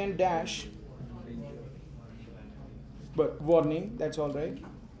 btn dash, but warning, that's all right,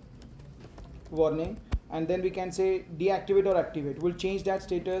 warning, and then we can say deactivate or activate. We'll change that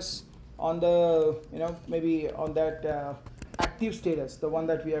status on the, maybe on that active status, the one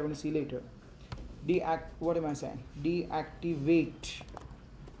that we are going to see later. What am I saying? Deactivate,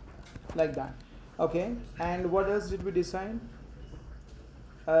 like that. Okay, and what else did we decide?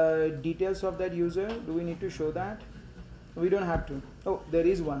 Details of that user, do we need to show that? We don't have to. Oh, there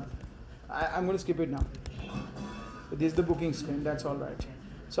is one. I'm going to skip it now. This is the booking screen, that's all right.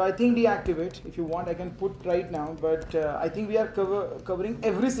 So I think deactivate, if you want I can put right now, but I think we are covering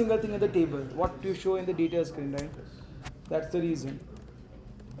every single thing in the table, what you show in the detail screen, right? That's the reason.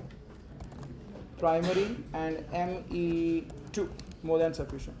 Primary and ME2, more than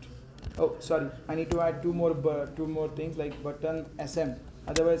sufficient. Oh, sorry, I need to add two more things like button SM,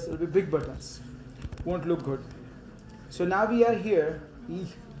 otherwise it will be big buttons, won't look good. So now we are here,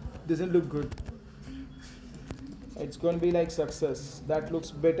 doesn't look good. It's going to be like success, that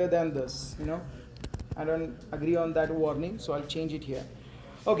looks better than this, I don't agree on that warning, so I'll change it here.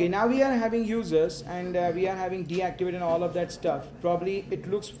 Okay, now we are having users, and we are having deactivate and all of that stuff. Probably it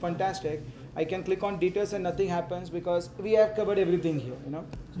looks fantastic. I can click on details and nothing happens because we have covered everything here,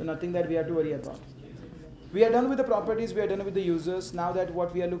 so nothing that we have to worry about. We are done with the properties, we are done with the users. Now that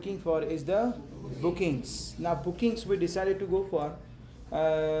what we are looking for is the bookings. Now bookings, we decided to go for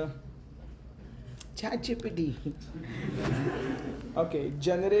ChatGPT. Okay,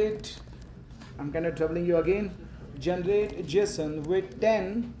 generate, I'm kind of troubling you again, generate JSON with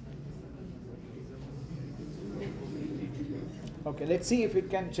 10. Okay, let's see if it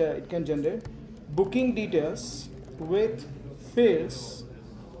can generate booking details with fields,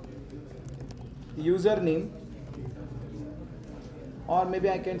 username, or maybe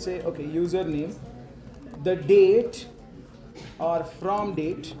I can say, okay, username, the date or from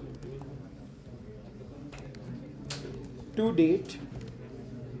date to date,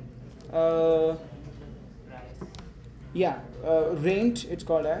 range it's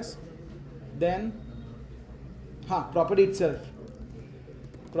called as, then property itself,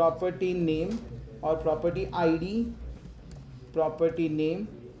 property name or property ID, property name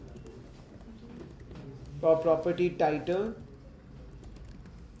or property title,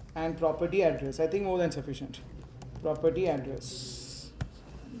 and property address. I think more than sufficient. Property address.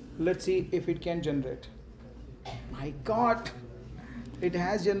 Let's see if it can generate. My God, it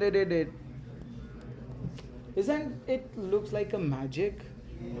has generated it. Isn't it looks like a magic?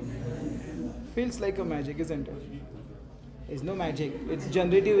 Feels like a magic, isn't it? It's no magic. It's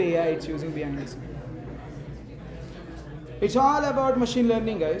generative AI it's using behind us. It's all about machine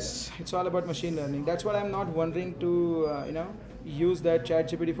learning, guys. It's all about machine learning. That's what I'm not wondering to, use that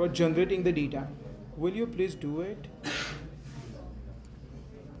ChatGPT for generating the data. Will you please do it?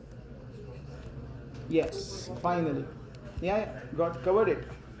 Yes, finally. Yeah, covered it.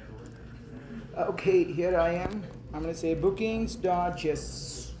 Okay, here I am. I'm going to say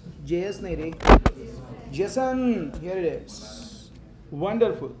bookings.js. JSON, here it is.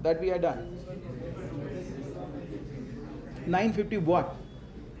 Wonderful that we are done. 950 what?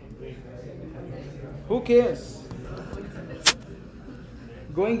 Who cares?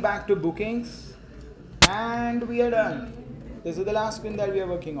 Going back to bookings, and we are done. This is the last screen that we are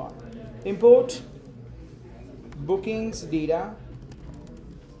working on. Import bookings data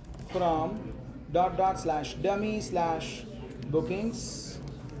from /dummy/ bookings.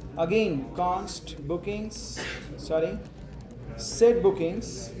 Again, const bookings, set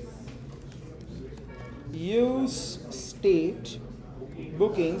bookings, use state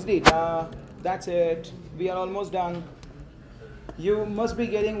bookings data. That's it. We are almost done. You must be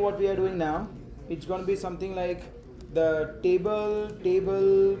getting what we are doing now. It's going to be something like the table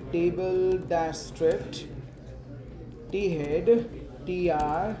dash stripped, T head,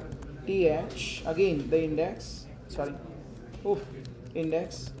 TR, TH, again the index, sorry,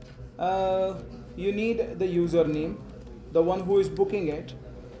 index. You need the username, the one who is booking it.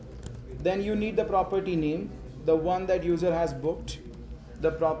 Then you need the property name, the one that user has booked.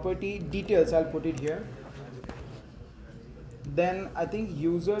 The property details, I'll put it here. Then I think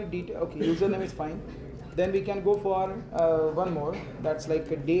user detail, okay, username is fine. Then we can go for one more, that's like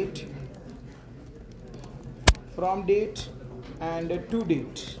a date, from date, and to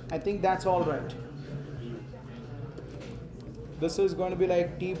date. I think that's all right. This is going to be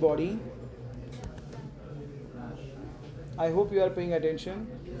like T body. I hope you are paying attention.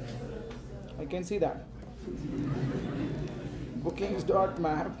 I can see that.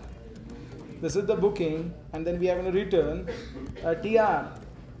 Bookings.map. This is the booking, and then we are going to return a TR.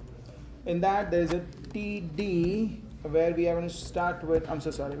 In that there is a TD where we are going to start with, I'm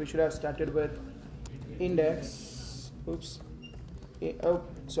so sorry, we should have started with index,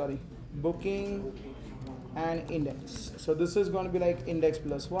 booking and index. So this is going to be like index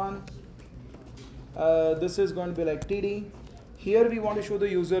plus 1. This is going to be like TD. Here we want to show the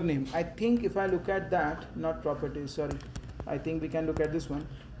username. I think if I look at that, not properties, sorry, I think we can look at this one.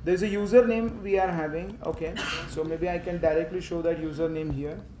 There's a username we are having, okay, so maybe I can directly show that username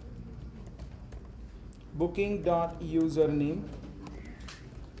here. Booking.username.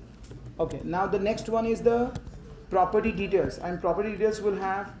 Okay, now the next one is the property details, and property details will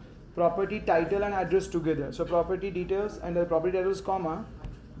have property title and address together. So property details and the property titles, comma,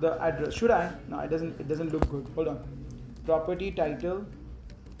 the address. Should I? No, it doesn't look good. Hold on. Property title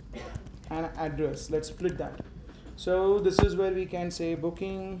and address. Let's split that. So this is where we can say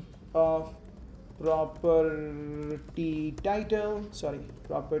booking of property title,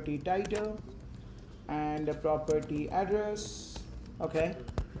 and a property address. Okay.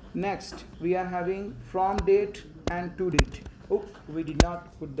 Next we are having from date and to date. Oh, we did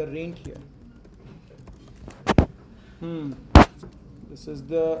not put the rent here. This is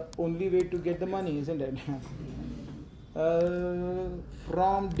the only way to get the money, isn't it?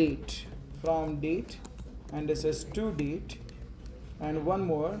 From date, and this is to date, and one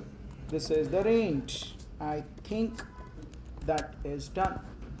more, this is the rent. I think that is done.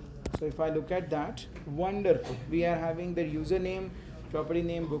 So if I look at that, wonderful. We are having the username, property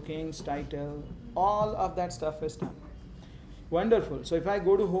name, bookings, title, all of that stuff is done. Wonderful. So if I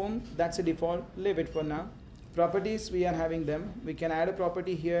go to home, that's a default, leave it for now. Properties, we are having them. We can add a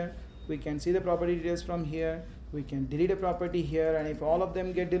property here. We can see the property details from here. We can delete a property here, and if all of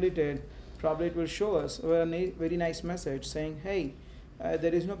them get deleted, probably it will show us a very nice message saying, hey,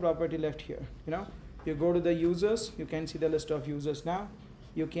 there is no property left here. You know, you go to the users, you can see the list of users now.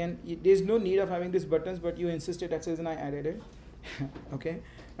 There's no need of having these buttons, but you insisted, that's the reason I added it. Okay,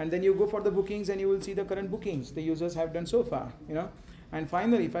 and then you go for the bookings, and you will see the current bookings the users have done so far. You know, and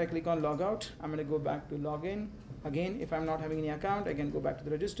finally, if I click on logout, I'm going to go back to login. Again, if I'm not having any account, I can go back to the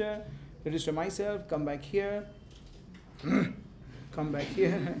register myself, come back here. Come back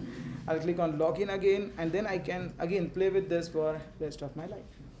here. I'll click on login again, and then I can again play with this for the rest of my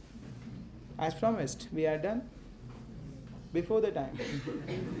life. As promised, we are done before the time.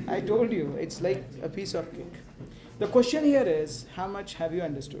 I told you, it's like a piece of cake. The question here is, how much have you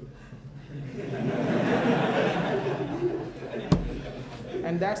understood?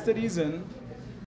 And that's the reason